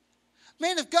 isn't it?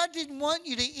 Man, if God didn't want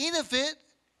you to eat of it,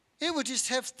 it would just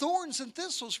have thorns and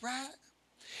thistles, right?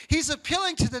 He's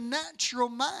appealing to the natural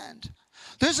mind.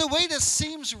 There's a way that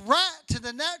seems right to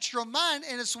the natural mind,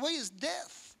 and its way is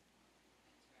death.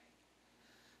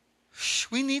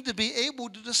 We need to be able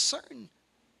to discern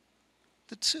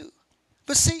the two.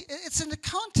 But see, it's in the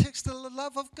context of the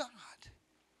love of God.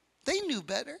 They knew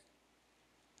better.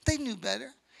 They knew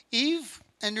better. Eve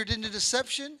entered into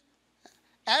deception.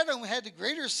 Adam had the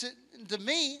greater sin to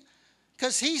me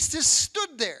because he just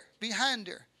stood there behind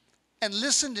her and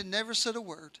listened and never said a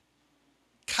word.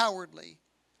 Cowardly.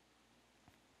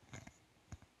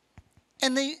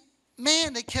 And they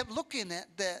kept looking at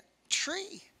that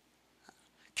tree.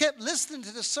 Kept listening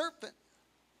to the serpent.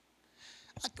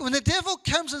 When the devil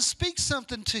comes and speaks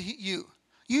something to you,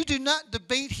 you do not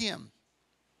debate him.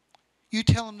 You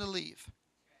tell him to leave.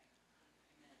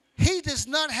 He does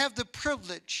not have the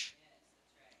privilege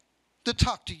to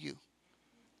talk to you.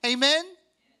 Amen?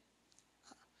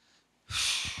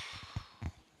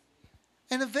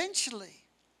 And eventually,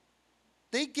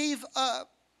 they gave up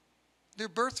their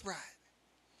birthright.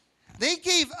 They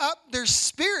gave up their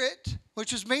spirit,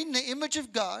 which was made in the image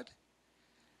of God,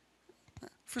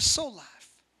 for soul life.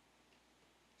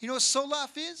 You know what soul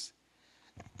life is?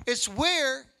 It's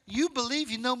where you believe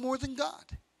you know more than God.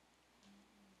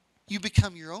 You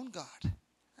become your own God.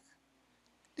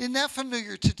 Isn't that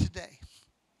familiar to today?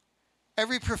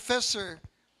 Every professor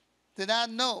that I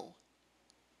know,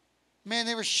 man,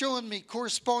 they were showing me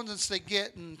correspondence they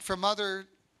get from other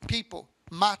people.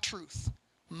 My truth,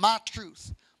 my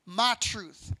truth, my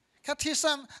truth. Can I tell you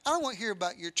something? I don't want to hear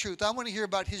about your truth. I want to hear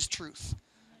about his truth.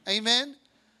 Amen?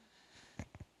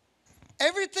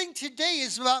 Everything today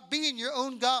is about being your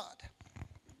own God.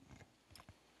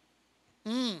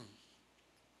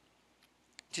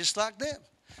 Just like them.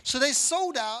 So they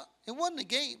sold out. It wasn't a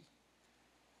game.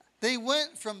 They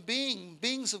went from being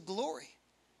beings of glory,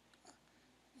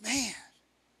 man,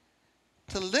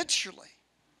 to literally.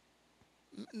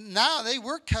 Now they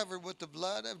were covered with the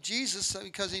blood of Jesus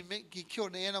because he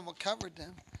killed the animal, covered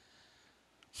them.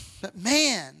 But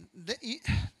man,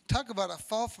 talk about a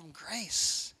fall from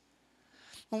grace.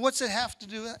 Well, what's it have to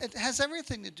do? It has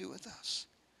everything to do with us.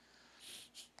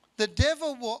 The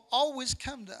devil will always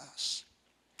come to us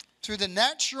through the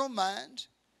natural mind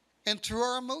and through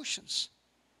our emotions.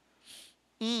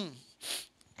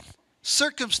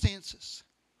 Circumstances.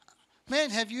 Man,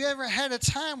 have you ever had a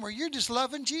time where you're just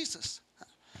loving Jesus?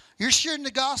 You're sharing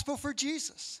the gospel for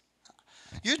Jesus.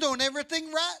 You're doing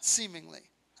everything right, seemingly.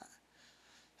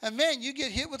 And man, you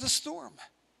get hit with a storm.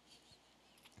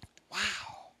 Wow.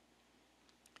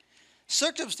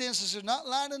 Circumstances are not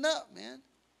lining up, man.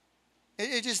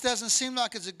 It just doesn't seem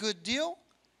like it's a good deal.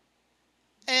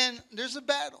 And there's a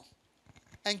battle.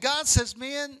 And God says,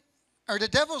 man, or the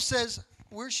devil says,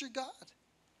 where's your God?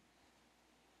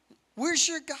 Where's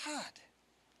your God?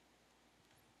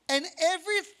 And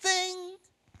everything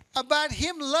about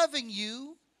him loving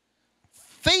you,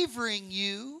 favoring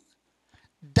you,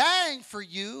 dying for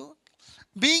you,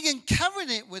 being in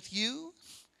covenant with you,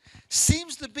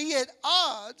 seems to be at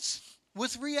odds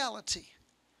with reality.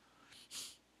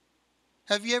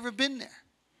 Have you ever been there?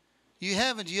 You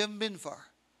haven't. You haven't been far.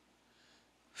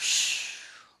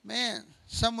 Man,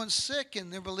 someone's sick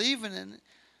and they're believing in it.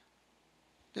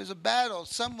 There's a battle.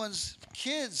 Someone's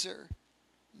kids are,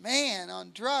 man,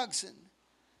 on drugs and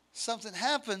something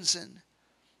happens and,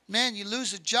 man, you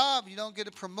lose a job. You don't get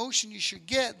a promotion you should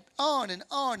get. On and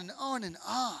on and on and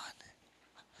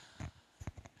on.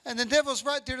 And the devil's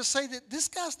right there to say that this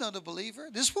guy's not a believer.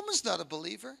 This woman's not a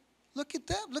believer. Look at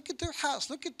them. Look at their house.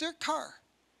 Look at their car.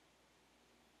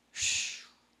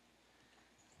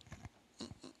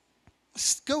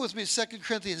 Go with me to 2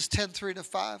 Corinthians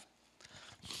 10:3-5.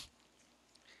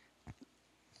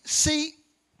 See,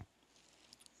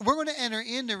 we're going to enter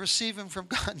into receiving from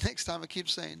God next time. I keep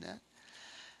saying that.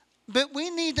 But we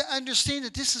need to understand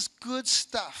that this is good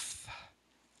stuff.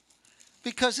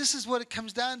 Because this is what it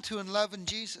comes down to in loving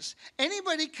Jesus.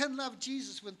 Anybody can love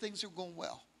Jesus when things are going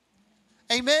well.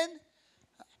 Amen?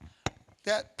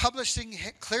 That publishing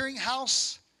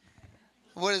clearinghouse,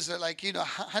 what is it, like,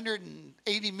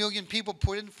 180 million people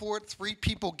put in for it, 3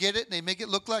 people get it, and they make it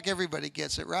look like everybody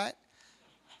gets it, right?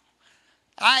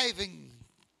 I even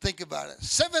think about it.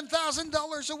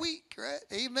 $7,000 a week, right?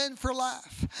 Amen for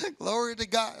life. Glory to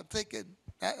God. I'm thinking,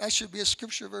 that should be a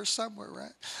scripture verse somewhere,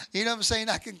 right? You know what I'm saying?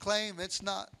 I can claim it's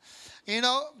not.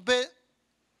 But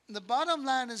the bottom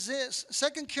line is this.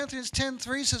 2 Corinthians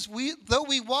 10:3 says, though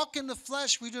we walk in the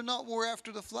flesh, we do not war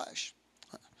after the flesh.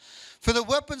 For the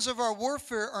weapons of our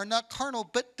warfare are not carnal,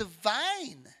 but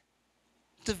divine.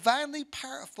 Divinely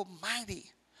powerful,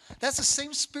 mighty. That's the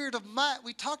same spirit of might.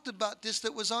 We talked about this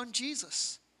that was on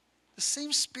Jesus. The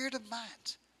same spirit of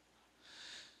might.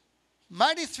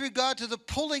 Mighty through God to the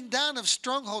pulling down of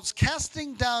strongholds,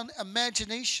 casting down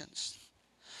imaginations.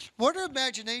 What are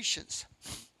imaginations?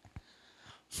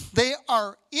 They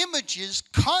are images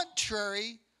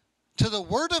contrary to the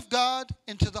Word of God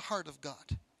and to the heart of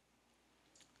God.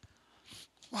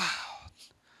 Wow.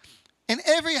 And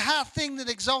every high thing that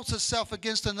exalts itself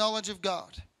against the knowledge of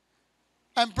God.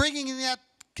 I'm bringing that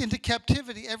into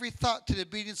captivity, every thought to the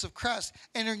obedience of Christ,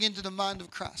 entering into the mind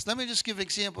of Christ. Let me just give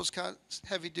examples, kind of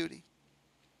heavy duty.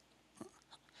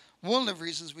 One of the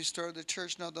reasons we started the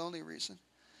church, not the only reason.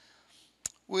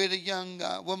 We had a young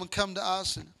woman come to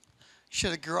us, and she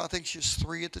had a girl, I think she was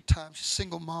 3 at the time. She's a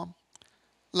single mom.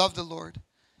 Loved the Lord.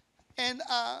 And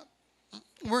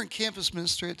we're in campus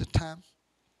ministry at the time.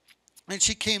 And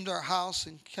she came to our house,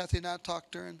 and Kathy and I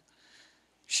talked to her, and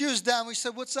she was down. We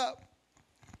said, what's up?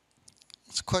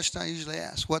 It's a question I usually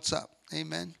ask. What's up?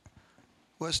 Amen.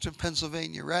 Western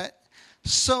Pennsylvania, right?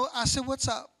 So I said, what's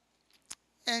up?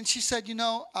 And she said,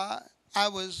 I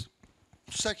was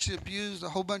sexually abused a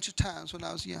whole bunch of times when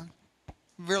I was young.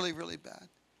 Really, really bad.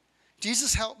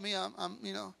 Jesus helped me.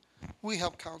 We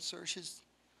help counsel her. She's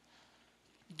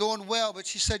doing well, but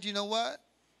she said, you know what?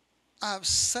 I have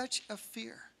such a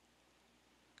fear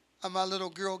of my little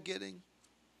girl getting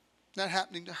not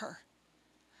happening to her.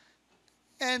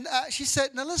 And she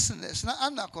said, now listen to this. And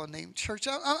I'm not going to name church.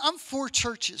 I'm for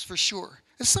churches for sure.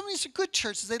 And some of these are good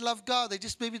churches. They love God. They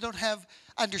just maybe don't have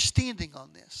understanding on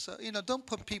this. So, don't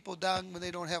put people down when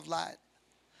they don't have light.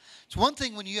 It's one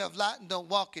thing when you have light and don't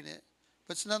walk in it.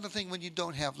 But it's another thing when you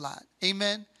don't have light.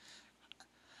 Amen?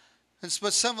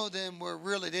 But some of them were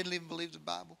really, they didn't even believe the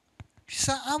Bible. She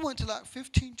said, I went to like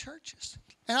 15 churches.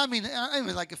 And I mean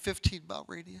like a 15-mile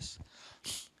radius.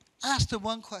 I asked her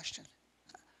one question.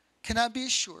 Can I be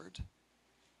assured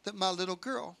that my little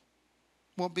girl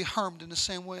won't be harmed in the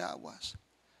same way I was?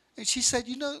 And she said,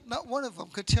 not one of them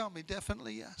could tell me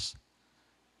definitely yes.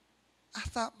 I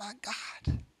thought, my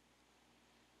God,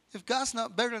 if God's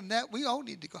not better than that, we all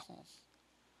need to go home.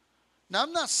 Now,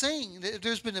 I'm not saying that if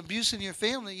there's been abuse in your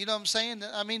family, you know what I'm saying?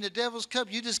 I mean, the devil's come,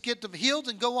 you just get them healed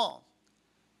and go on.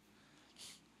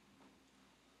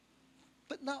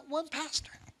 But not one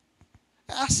pastor.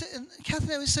 I said, and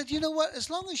Kathy and I said, you know what? As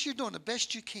long as you're doing the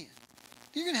best you can,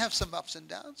 you're going to have some ups and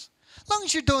downs. As long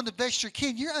as you're doing the best you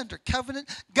can, you're under covenant.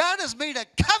 God has made a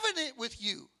covenant with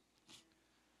you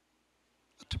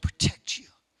to protect you.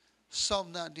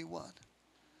 Psalm 91.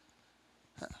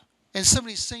 And some of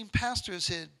these same pastors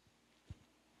had,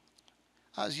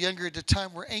 I was younger at the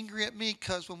time, were angry at me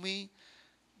because when we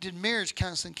did marriage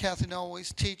counseling, Kathy and I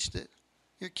always teach that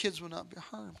your kids will not be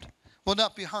harmed. Will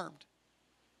not be harmed.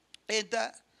 And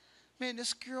man,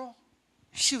 this girl,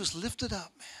 she was lifted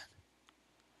up, man.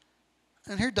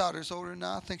 And her daughter's older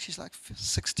now. I think she's like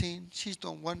 16. She's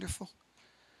doing wonderful.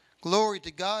 Glory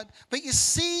to God. But you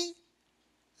see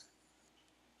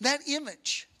that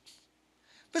image.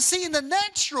 But see, in the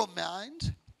natural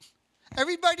mind,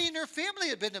 everybody in her family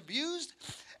had been abused.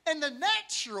 And the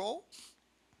natural,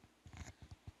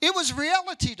 it was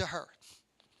reality to her.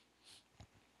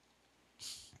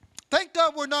 Thank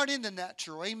God we're not in the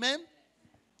natural. Amen?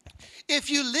 If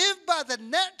you live by the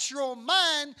natural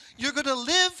mind, you're going to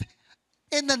live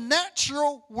in the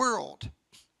natural world.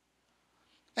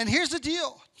 And here's the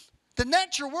deal. The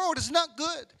natural world is not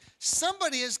good.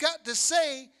 Somebody has got to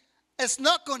say, it's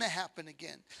not going to happen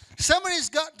again. Somebody's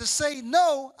got to say,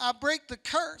 no, I break the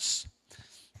curse.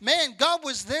 Man, God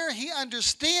was there. He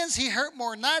understands. He hurt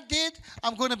more than I did.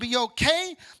 I'm going to be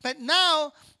okay. But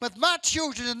now, with my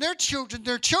children and their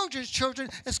children's children,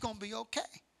 it's going to be okay.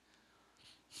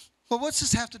 Well, what's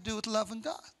this have to do with loving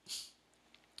God?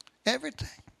 Everything.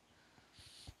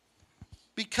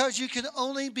 Because you can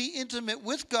only be intimate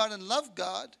with God and love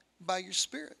God by your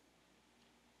spirit.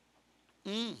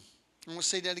 I'm going to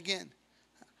say that again.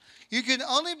 You can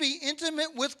only be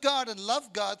intimate with God and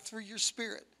love God through your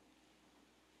spirit.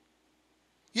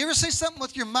 You ever say something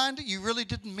with your mind that you really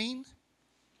didn't mean?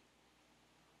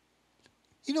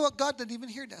 You know what? God doesn't even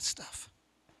hear that stuff.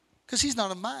 Because he's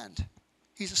not a mind.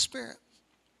 He's a spirit.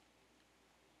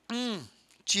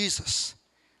 Jesus.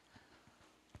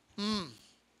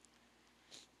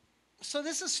 So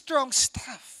this is strong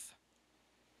stuff.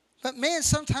 But man,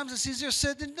 sometimes it's easier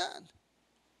said than done.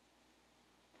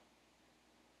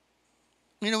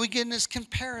 We get in this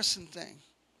comparison thing.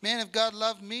 Man, if God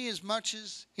loved me as much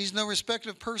as he's no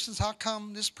respecter of persons, how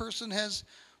come this person has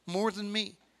more than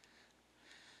me?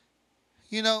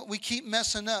 We keep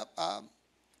messing up.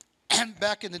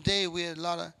 Back in the day, we had a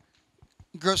lot of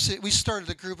Grove City. We started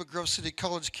a group at Grove City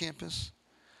College campus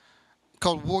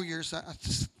called Warriors. I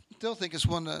still think it's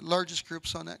one of the largest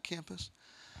groups on that campus.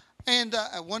 And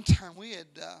at one time we had,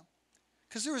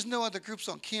 because there was no other groups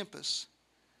on campus.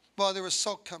 Well, there was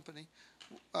Salt Company,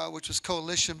 which was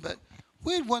Coalition, but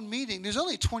we had one meeting. There's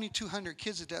only 2,200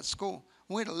 kids at that school.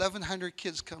 We had 1,100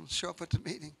 kids come show up at the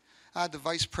meeting. I had the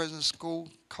vice president of school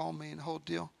call me and the whole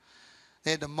deal.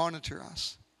 They had to monitor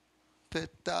us.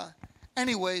 But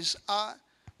anyways,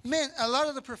 man, a lot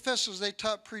of the professors, they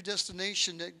taught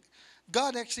predestination, that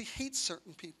God actually hates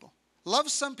certain people.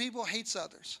 Loves some people, hates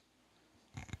others.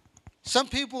 Some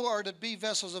people are to be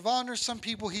vessels of honor. Some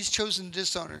people he's chosen to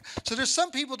dishonor. So there's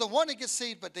some people that want to get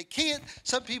saved, but they can't.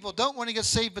 Some people don't want to get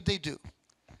saved, but they do.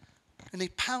 And they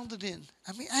pound it in.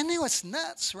 I know it's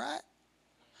nuts, right?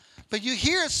 But you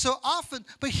hear it so often.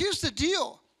 But here's the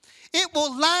deal. It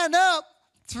will line up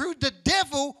through the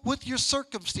devil with your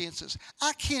circumstances.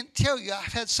 I can't tell you.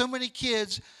 I've had so many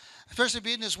kids, especially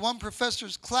being in this one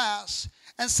professor's class,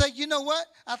 and say, you know what?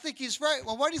 I think he's right.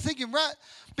 Well, why do you think I'm right?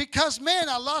 Because, man,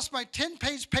 I lost my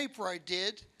 10-page paper I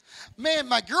did. Man,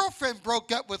 my girlfriend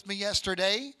broke up with me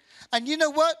yesterday. And you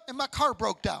know what? And my car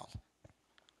broke down.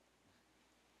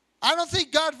 I don't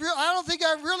think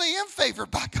I really am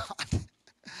favored by God.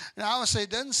 And I would say, it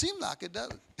doesn't seem like it,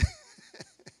 does it?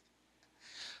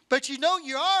 But you know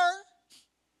you are.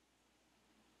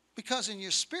 Because in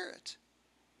your spirit.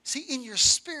 See, in your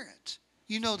spirit,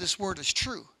 you know this word is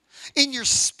true. In your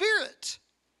spirit,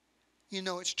 you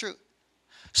know it's true.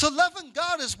 So loving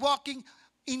God is walking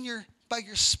by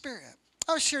your spirit.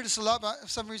 I share this a lot, but for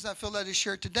some reason I feel led to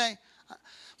share it today.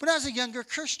 When I was a younger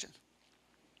Christian,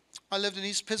 I lived in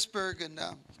East Pittsburgh, and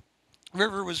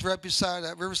River was right beside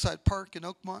Riverside Park in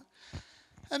Oakmont.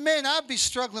 And man, I'd be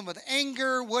struggling with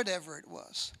anger, whatever it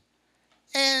was.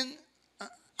 And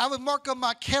I would mark on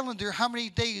my calendar how many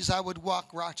days I would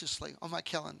walk righteously on my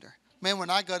calendar. Man,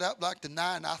 when I got up like the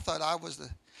 9, I thought I was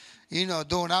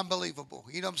doing unbelievable.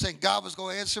 You know what I'm saying? God was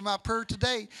going to answer my prayer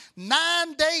today.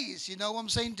 9 days, you know what I'm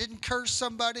saying? Didn't curse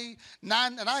somebody.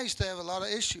 9, and I used to have a lot of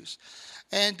issues.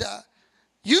 And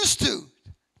used to.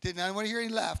 Didn't want to hear any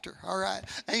laughter. All right.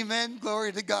 Amen.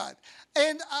 Glory to God.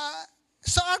 And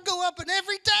so I'd go up and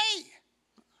every day.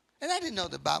 And I didn't know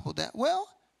the Bible that well.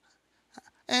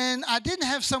 And I didn't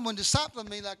have someone disciple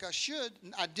me like I should.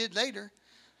 I did later.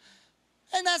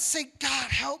 And I'd say, God,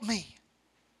 help me.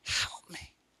 Help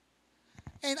me.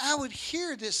 And I would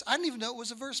hear this. I didn't even know it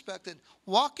was a verse back then.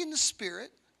 Walk in the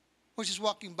Spirit, which is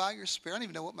walking by your spirit. I didn't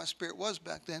even know what my spirit was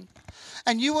back then.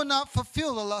 And you will not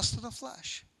fulfill the lust of the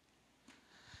flesh.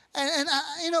 And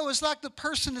it's like the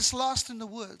person that's lost in the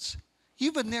woods.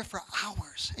 You've been there for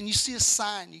hours, and you see a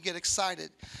sign, you get excited.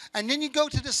 And then you go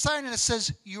to the sign, and it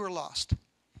says, you are lost.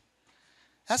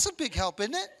 That's a big help,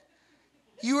 isn't it?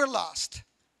 You are lost.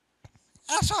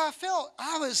 That's how I felt.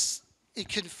 I was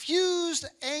confused,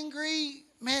 angry.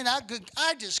 Man, I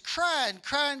just cry and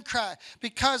cry and cry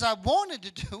because I wanted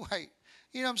to do right.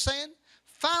 You know what I'm saying?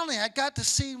 Finally, I got to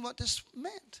see what this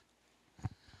meant.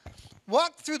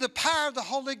 Walk through the power of the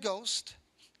Holy Ghost.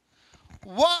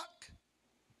 Walk,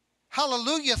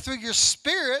 hallelujah, through your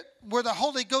spirit where the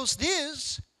Holy Ghost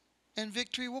is, and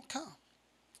victory will come.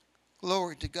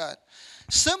 Glory to God.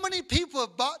 So many people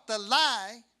have bought the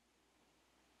lie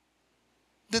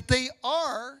that they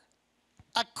are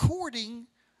according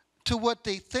to what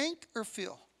they think or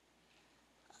feel.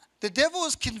 The devil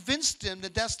has convinced them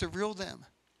that that's the real them.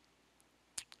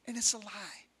 And it's a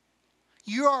lie.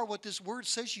 You are what this word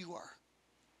says you are,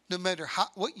 no matter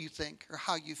what you think or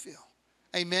how you feel.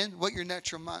 Amen? What your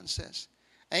natural mind says.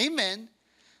 Amen.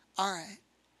 All right.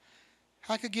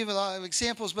 I could give a lot of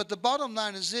examples, but the bottom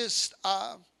line is this.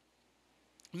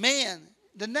 Man,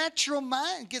 the natural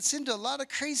mind gets into a lot of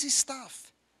crazy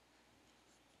stuff.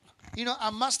 I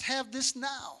must have this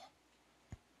now.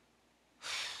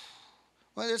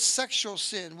 Whether it's sexual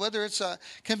sin, whether it's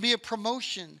can be a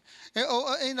promotion.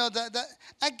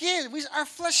 Again, our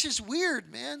flesh is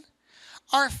weird, man.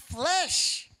 Our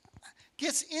flesh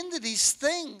gets into these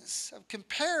things of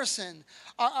comparison.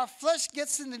 Our flesh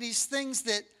gets into these things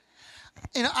that,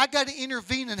 I got to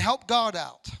intervene and help God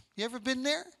out. You ever been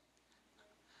there?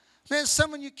 Man,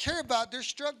 someone you care about, they're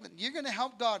struggling. You're going to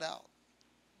help God out.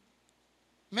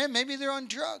 Man, maybe they're on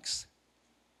drugs.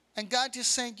 And God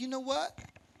just saying, you know what?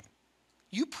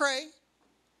 You pray.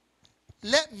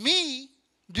 Let me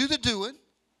do the doing.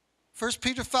 1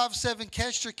 Peter 5:7,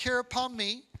 cast your care upon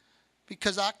me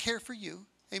because I care for you.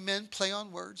 Amen. Play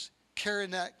on words. Care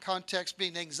in that context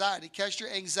being anxiety. Cast your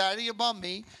anxiety upon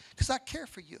me because I care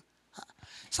for you.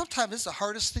 Sometimes it's the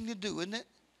hardest thing to do, isn't it?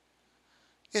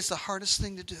 It's the hardest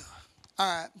thing to do.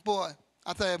 All right, boy,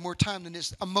 I thought I had more time than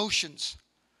this. Emotions.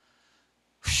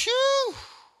 Whew.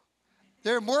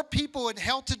 There are more people in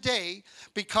hell today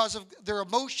because of their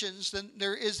emotions than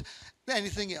there is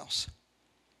anything else.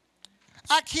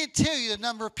 I can't tell you the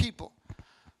number of people.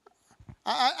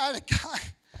 I had a guy,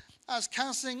 I was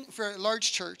counseling for a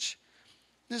large church.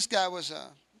 This guy was a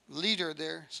leader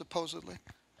there, supposedly.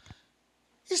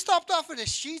 He stopped off at the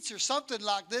Sheets or something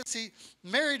like this. He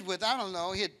married with, I don't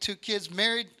know, he had 2 kids,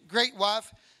 married, great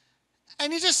wife.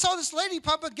 And he just saw this lady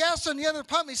pump a gas on the other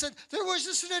pump. He said, there was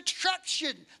just an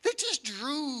attraction that just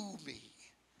drew me.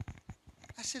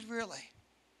 I said, really?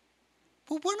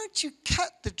 Well, why don't you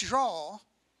cut the draw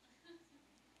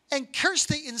and curse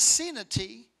the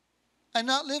insanity and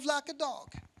not live like a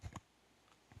dog?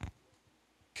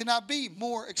 Can I be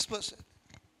more explicit?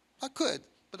 I could,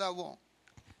 but I won't.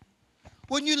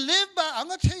 When you live by, I'm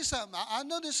going to tell you something. I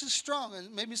know this is strong,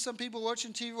 and maybe some people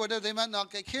watching TV or whatever, they might not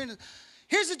get hearing it.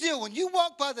 Here's the deal. When you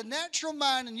walk by the natural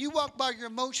mind and you walk by your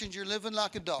emotions, you're living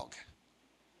like a dog.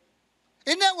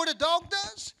 Isn't that what a dog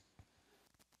does?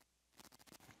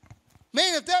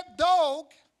 Man, if that dog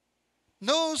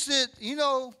knows that,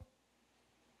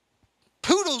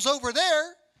 Poodle's over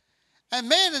there, and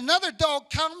man, another dog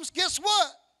comes, guess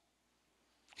what?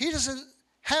 He doesn't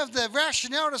have the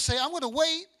rationale to say, I'm going to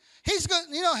wait. He's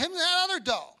going, him and that other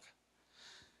dog.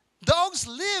 Dogs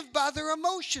live by their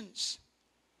emotions.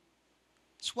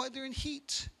 That's why they're in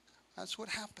heat. That's what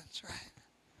happens,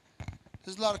 right?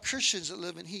 There's a lot of Christians that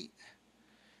live in heat.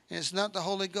 And it's not the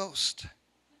Holy Ghost.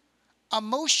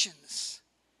 Emotions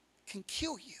can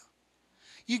kill you.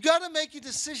 You got to make a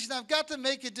decision. I've got to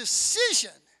make a decision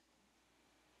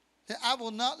that I will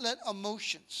not let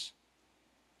emotions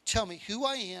tell me who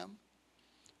I am,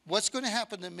 what's going to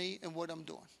happen to me, and what I'm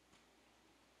doing.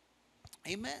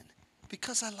 Amen.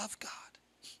 Because I love God.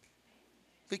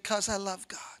 Because I love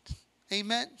God.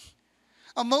 Amen.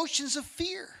 Emotions of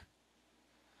fear.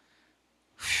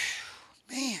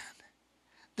 Man,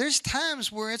 there's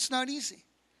times where it's not easy.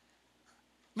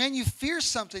 Man, you fear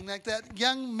something like that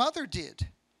young mother did.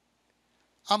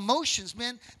 Emotions,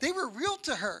 man, they were real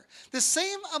to her. The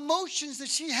same emotions that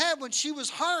she had when she was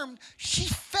harmed, she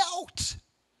felt.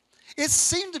 It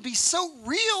seemed to be so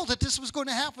real that this was going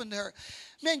to happen to her.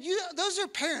 Man, those are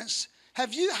parents. How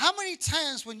many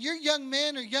times when your young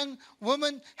man or young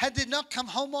woman did not come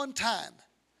home on time?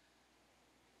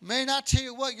 Man, I tell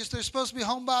you what, they're supposed to be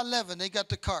home by 11. They got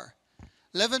the car.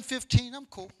 11:15, I'm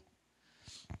cool.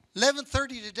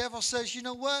 11:30, the devil says, you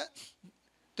know what?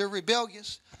 They're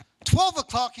rebellious. 12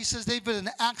 o'clock, he says they've been in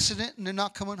an accident and they're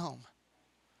not coming home.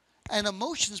 And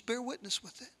emotions bear witness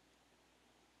with it.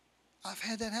 I've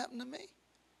had that happen to me.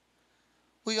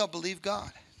 We all believe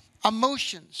God.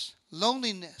 Emotions,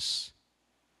 loneliness.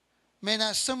 Man,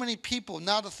 there's so many people.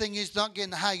 Now the thing is not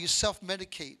getting high. You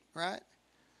self-medicate, right?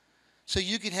 So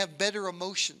you can have better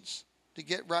emotions to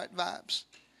get right vibes.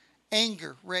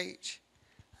 Anger, rage.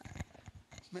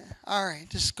 Man, all right,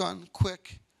 just gone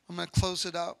quick. I'm going to close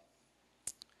it up.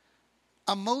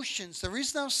 Emotions. The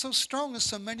reason I'm so strong is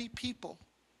so many people,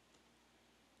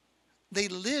 they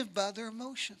live by their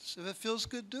emotions. If it feels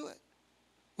good, do it.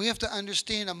 We have to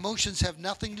understand emotions have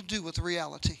nothing to do with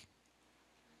reality.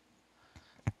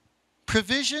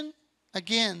 Provision,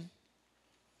 again,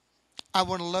 I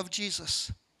want to love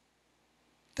Jesus.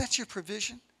 That's your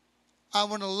provision. I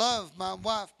want to love my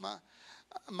wife,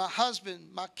 my husband,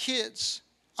 my kids.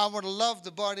 I want to love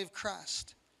the body of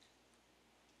Christ.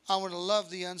 I want to love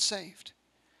the unsaved.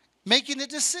 Making a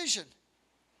decision.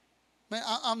 Man,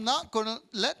 I'm not going to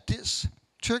let this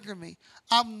trigger me.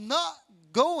 I'm not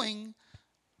going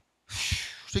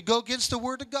to go against the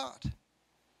Word of God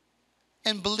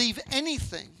and believe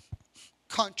anything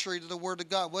contrary to the Word of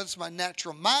God. Whether it's my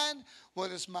natural mind,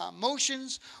 whether it's my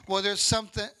emotions, whether it's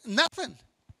something, nothing.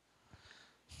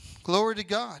 Glory to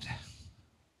God.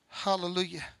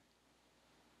 Hallelujah.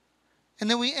 And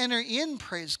then we enter in,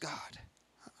 praise God,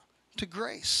 to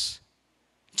grace.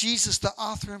 Jesus, the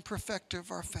author and perfecter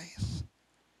of our faith.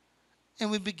 And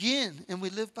we begin and we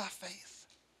live by faith.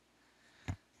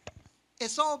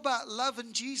 It's all about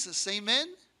loving Jesus. Amen?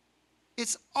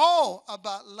 It's all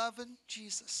about loving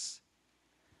Jesus.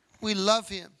 We love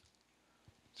him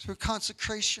through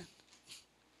consecration.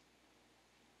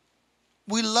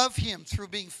 We love him through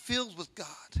being filled with God.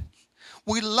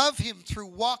 We love him through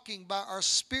walking by our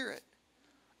spirit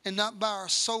and not by our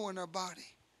soul and our body.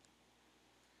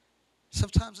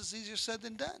 Sometimes it's easier said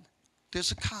than done.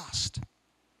 There's a cost.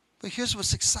 But here's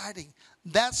what's exciting.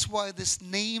 That's why this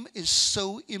name is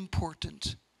so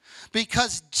important.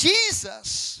 Because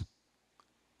Jesus,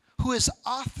 who has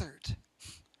authored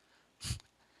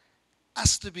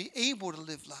us to be able to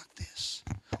live like this,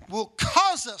 will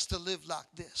cause us to live like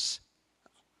this.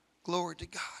 Glory to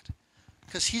God.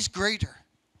 Because he's greater.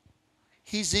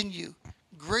 He's in you.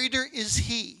 Greater is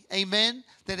he, amen,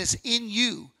 that is in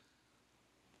you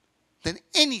than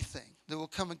anything that will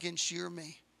come against you or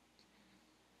me.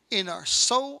 In our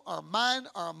soul, our mind,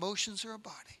 our emotions, or our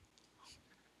body.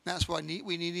 That's why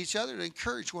we need each other to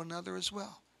encourage one another as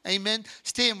well. Amen.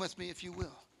 Stand with me if you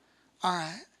will. All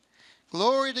right.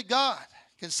 Glory to God.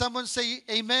 Can someone say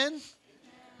amen? Amen.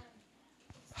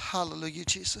 Hallelujah,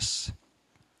 Jesus.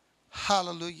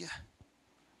 Hallelujah.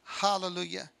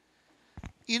 Hallelujah.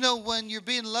 You know, when you're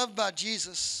being loved by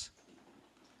Jesus,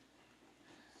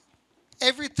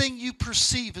 everything you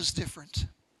perceive is different.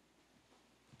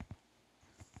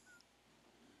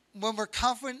 When we're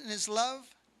confident in his love,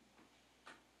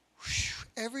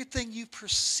 everything you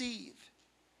perceive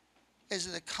is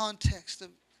in the context of,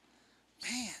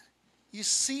 man, you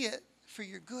see it for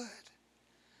your good.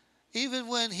 Even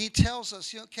when he tells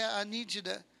us, okay, I need you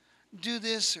to do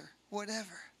this or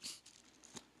whatever.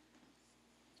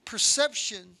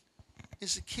 Perception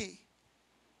is the key.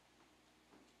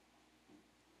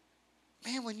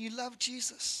 Man, when you love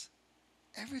Jesus,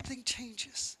 everything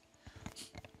changes.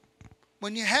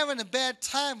 When you're having a bad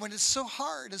time, when it's so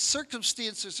hard and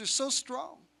circumstances are so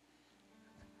strong,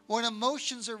 when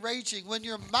emotions are raging, when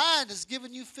your mind is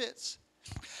giving you fits,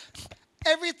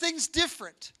 everything's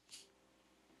different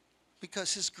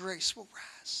because his grace will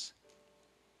rise.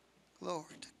 Glory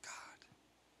to God.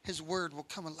 His word will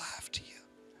come alive to you.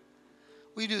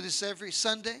 We do this every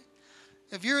Sunday.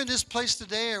 If you're in this place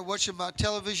today or watching my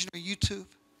television or YouTube,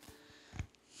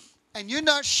 and you're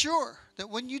not sure that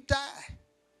when you die,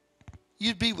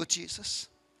 you'd be with Jesus.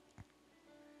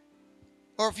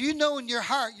 Or if you know in your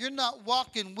heart you're not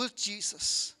walking with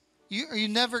Jesus, you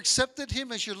never accepted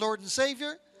him as your Lord and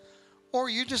Savior, or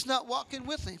you're just not walking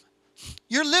with him.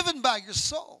 You're living by your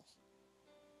soul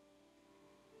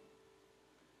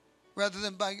rather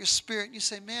than by your spirit. You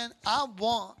say, man, I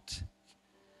want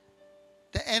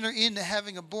to enter into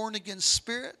having a born-again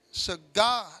spirit so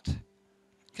God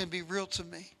can be real to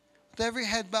me. With every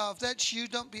head bowed, if that's you,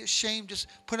 don't be ashamed. Just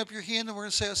put up your hand and we're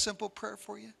going to say a simple prayer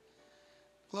for you.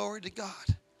 Glory to God.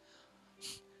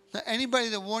 Now, anybody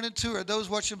that wanted to, or those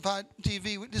watching by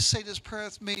TV, just say this prayer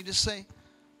with me. Just say,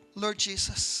 Lord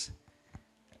Jesus,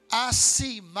 I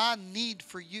see my need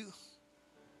for you.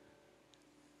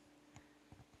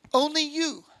 Only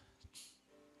you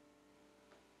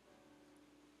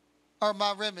are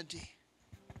my remedy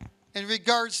in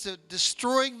regards to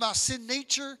destroying my sin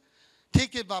nature,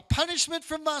 taking my punishment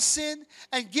from my sin,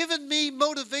 and giving me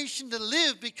motivation to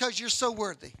live because you're so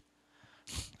worthy.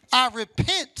 I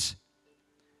repent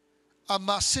of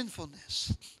my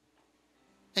sinfulness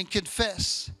and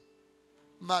confess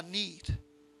my need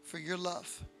for your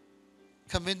love.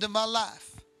 Come into my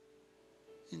life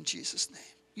in Jesus' name.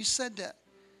 You said that.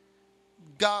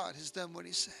 God has done what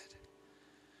he said.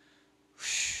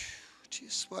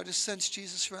 Jesus, well, I just sense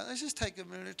Jesus around. Let's just take a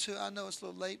minute or two. I know it's a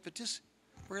little late, but just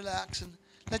relax and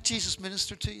let Jesus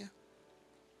minister to you.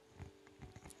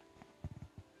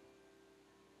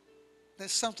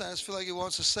 There's something I just feel like he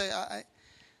wants to say.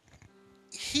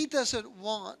 He doesn't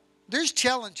want, there's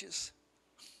challenges.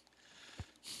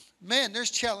 Man,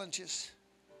 there's challenges.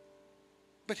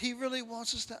 But he really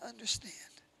wants us to understand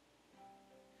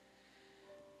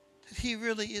that he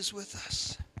really is with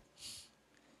us.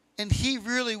 And he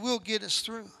really will get us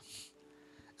through.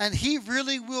 And he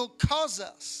really will cause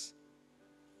us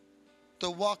to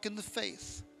walk in the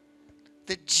faith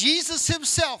that Jesus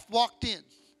himself walked in.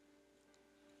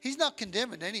 He's not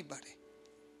condemning anybody.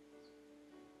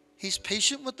 He's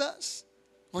patient with us.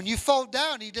 When you fall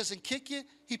down, he doesn't kick you.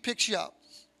 He picks you up.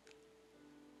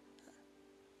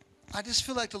 I just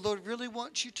feel like the Lord really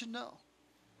wants you to know.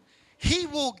 He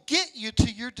will get you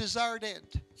to your desired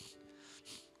end.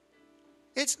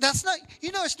 It's not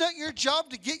your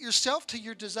job to get yourself to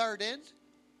your desired end.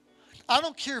 I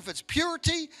don't care if it's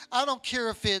purity. I don't care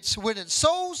if it's winning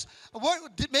souls,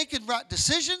 making right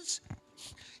decisions.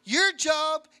 Your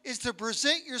job is to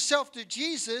present yourself to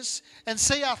Jesus and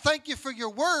say, I thank you for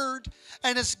your word.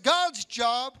 And it's God's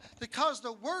job to cause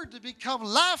the word to become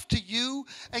life to you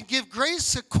and give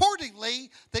grace accordingly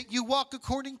that you walk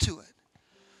according to it.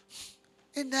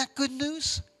 Isn't that good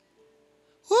news?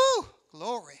 Woo!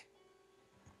 Glory.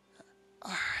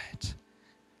 All right.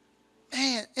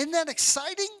 Man, isn't that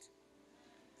exciting?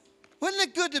 Wouldn't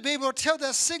it good to be able to tell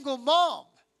that single mom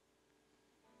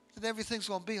that everything's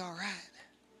going to be all right?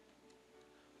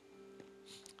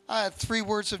 I had 3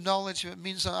 words of knowledge. It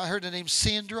means I heard the name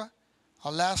Sandra. Her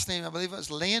last name, I believe it was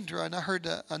Landra, and I heard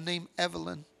a name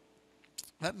Evelyn.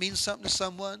 That means something to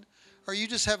someone. Or you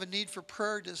just have a need for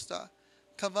prayer, just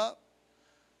come up.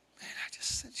 Man, I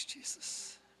just sense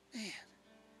Jesus. Man,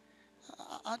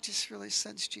 I just really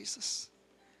sense Jesus.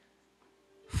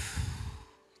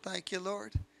 Thank you,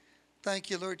 Lord. Thank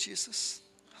you, Lord Jesus.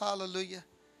 Hallelujah.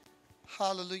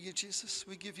 Hallelujah, Jesus.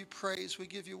 We give you praise. We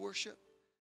give you worship.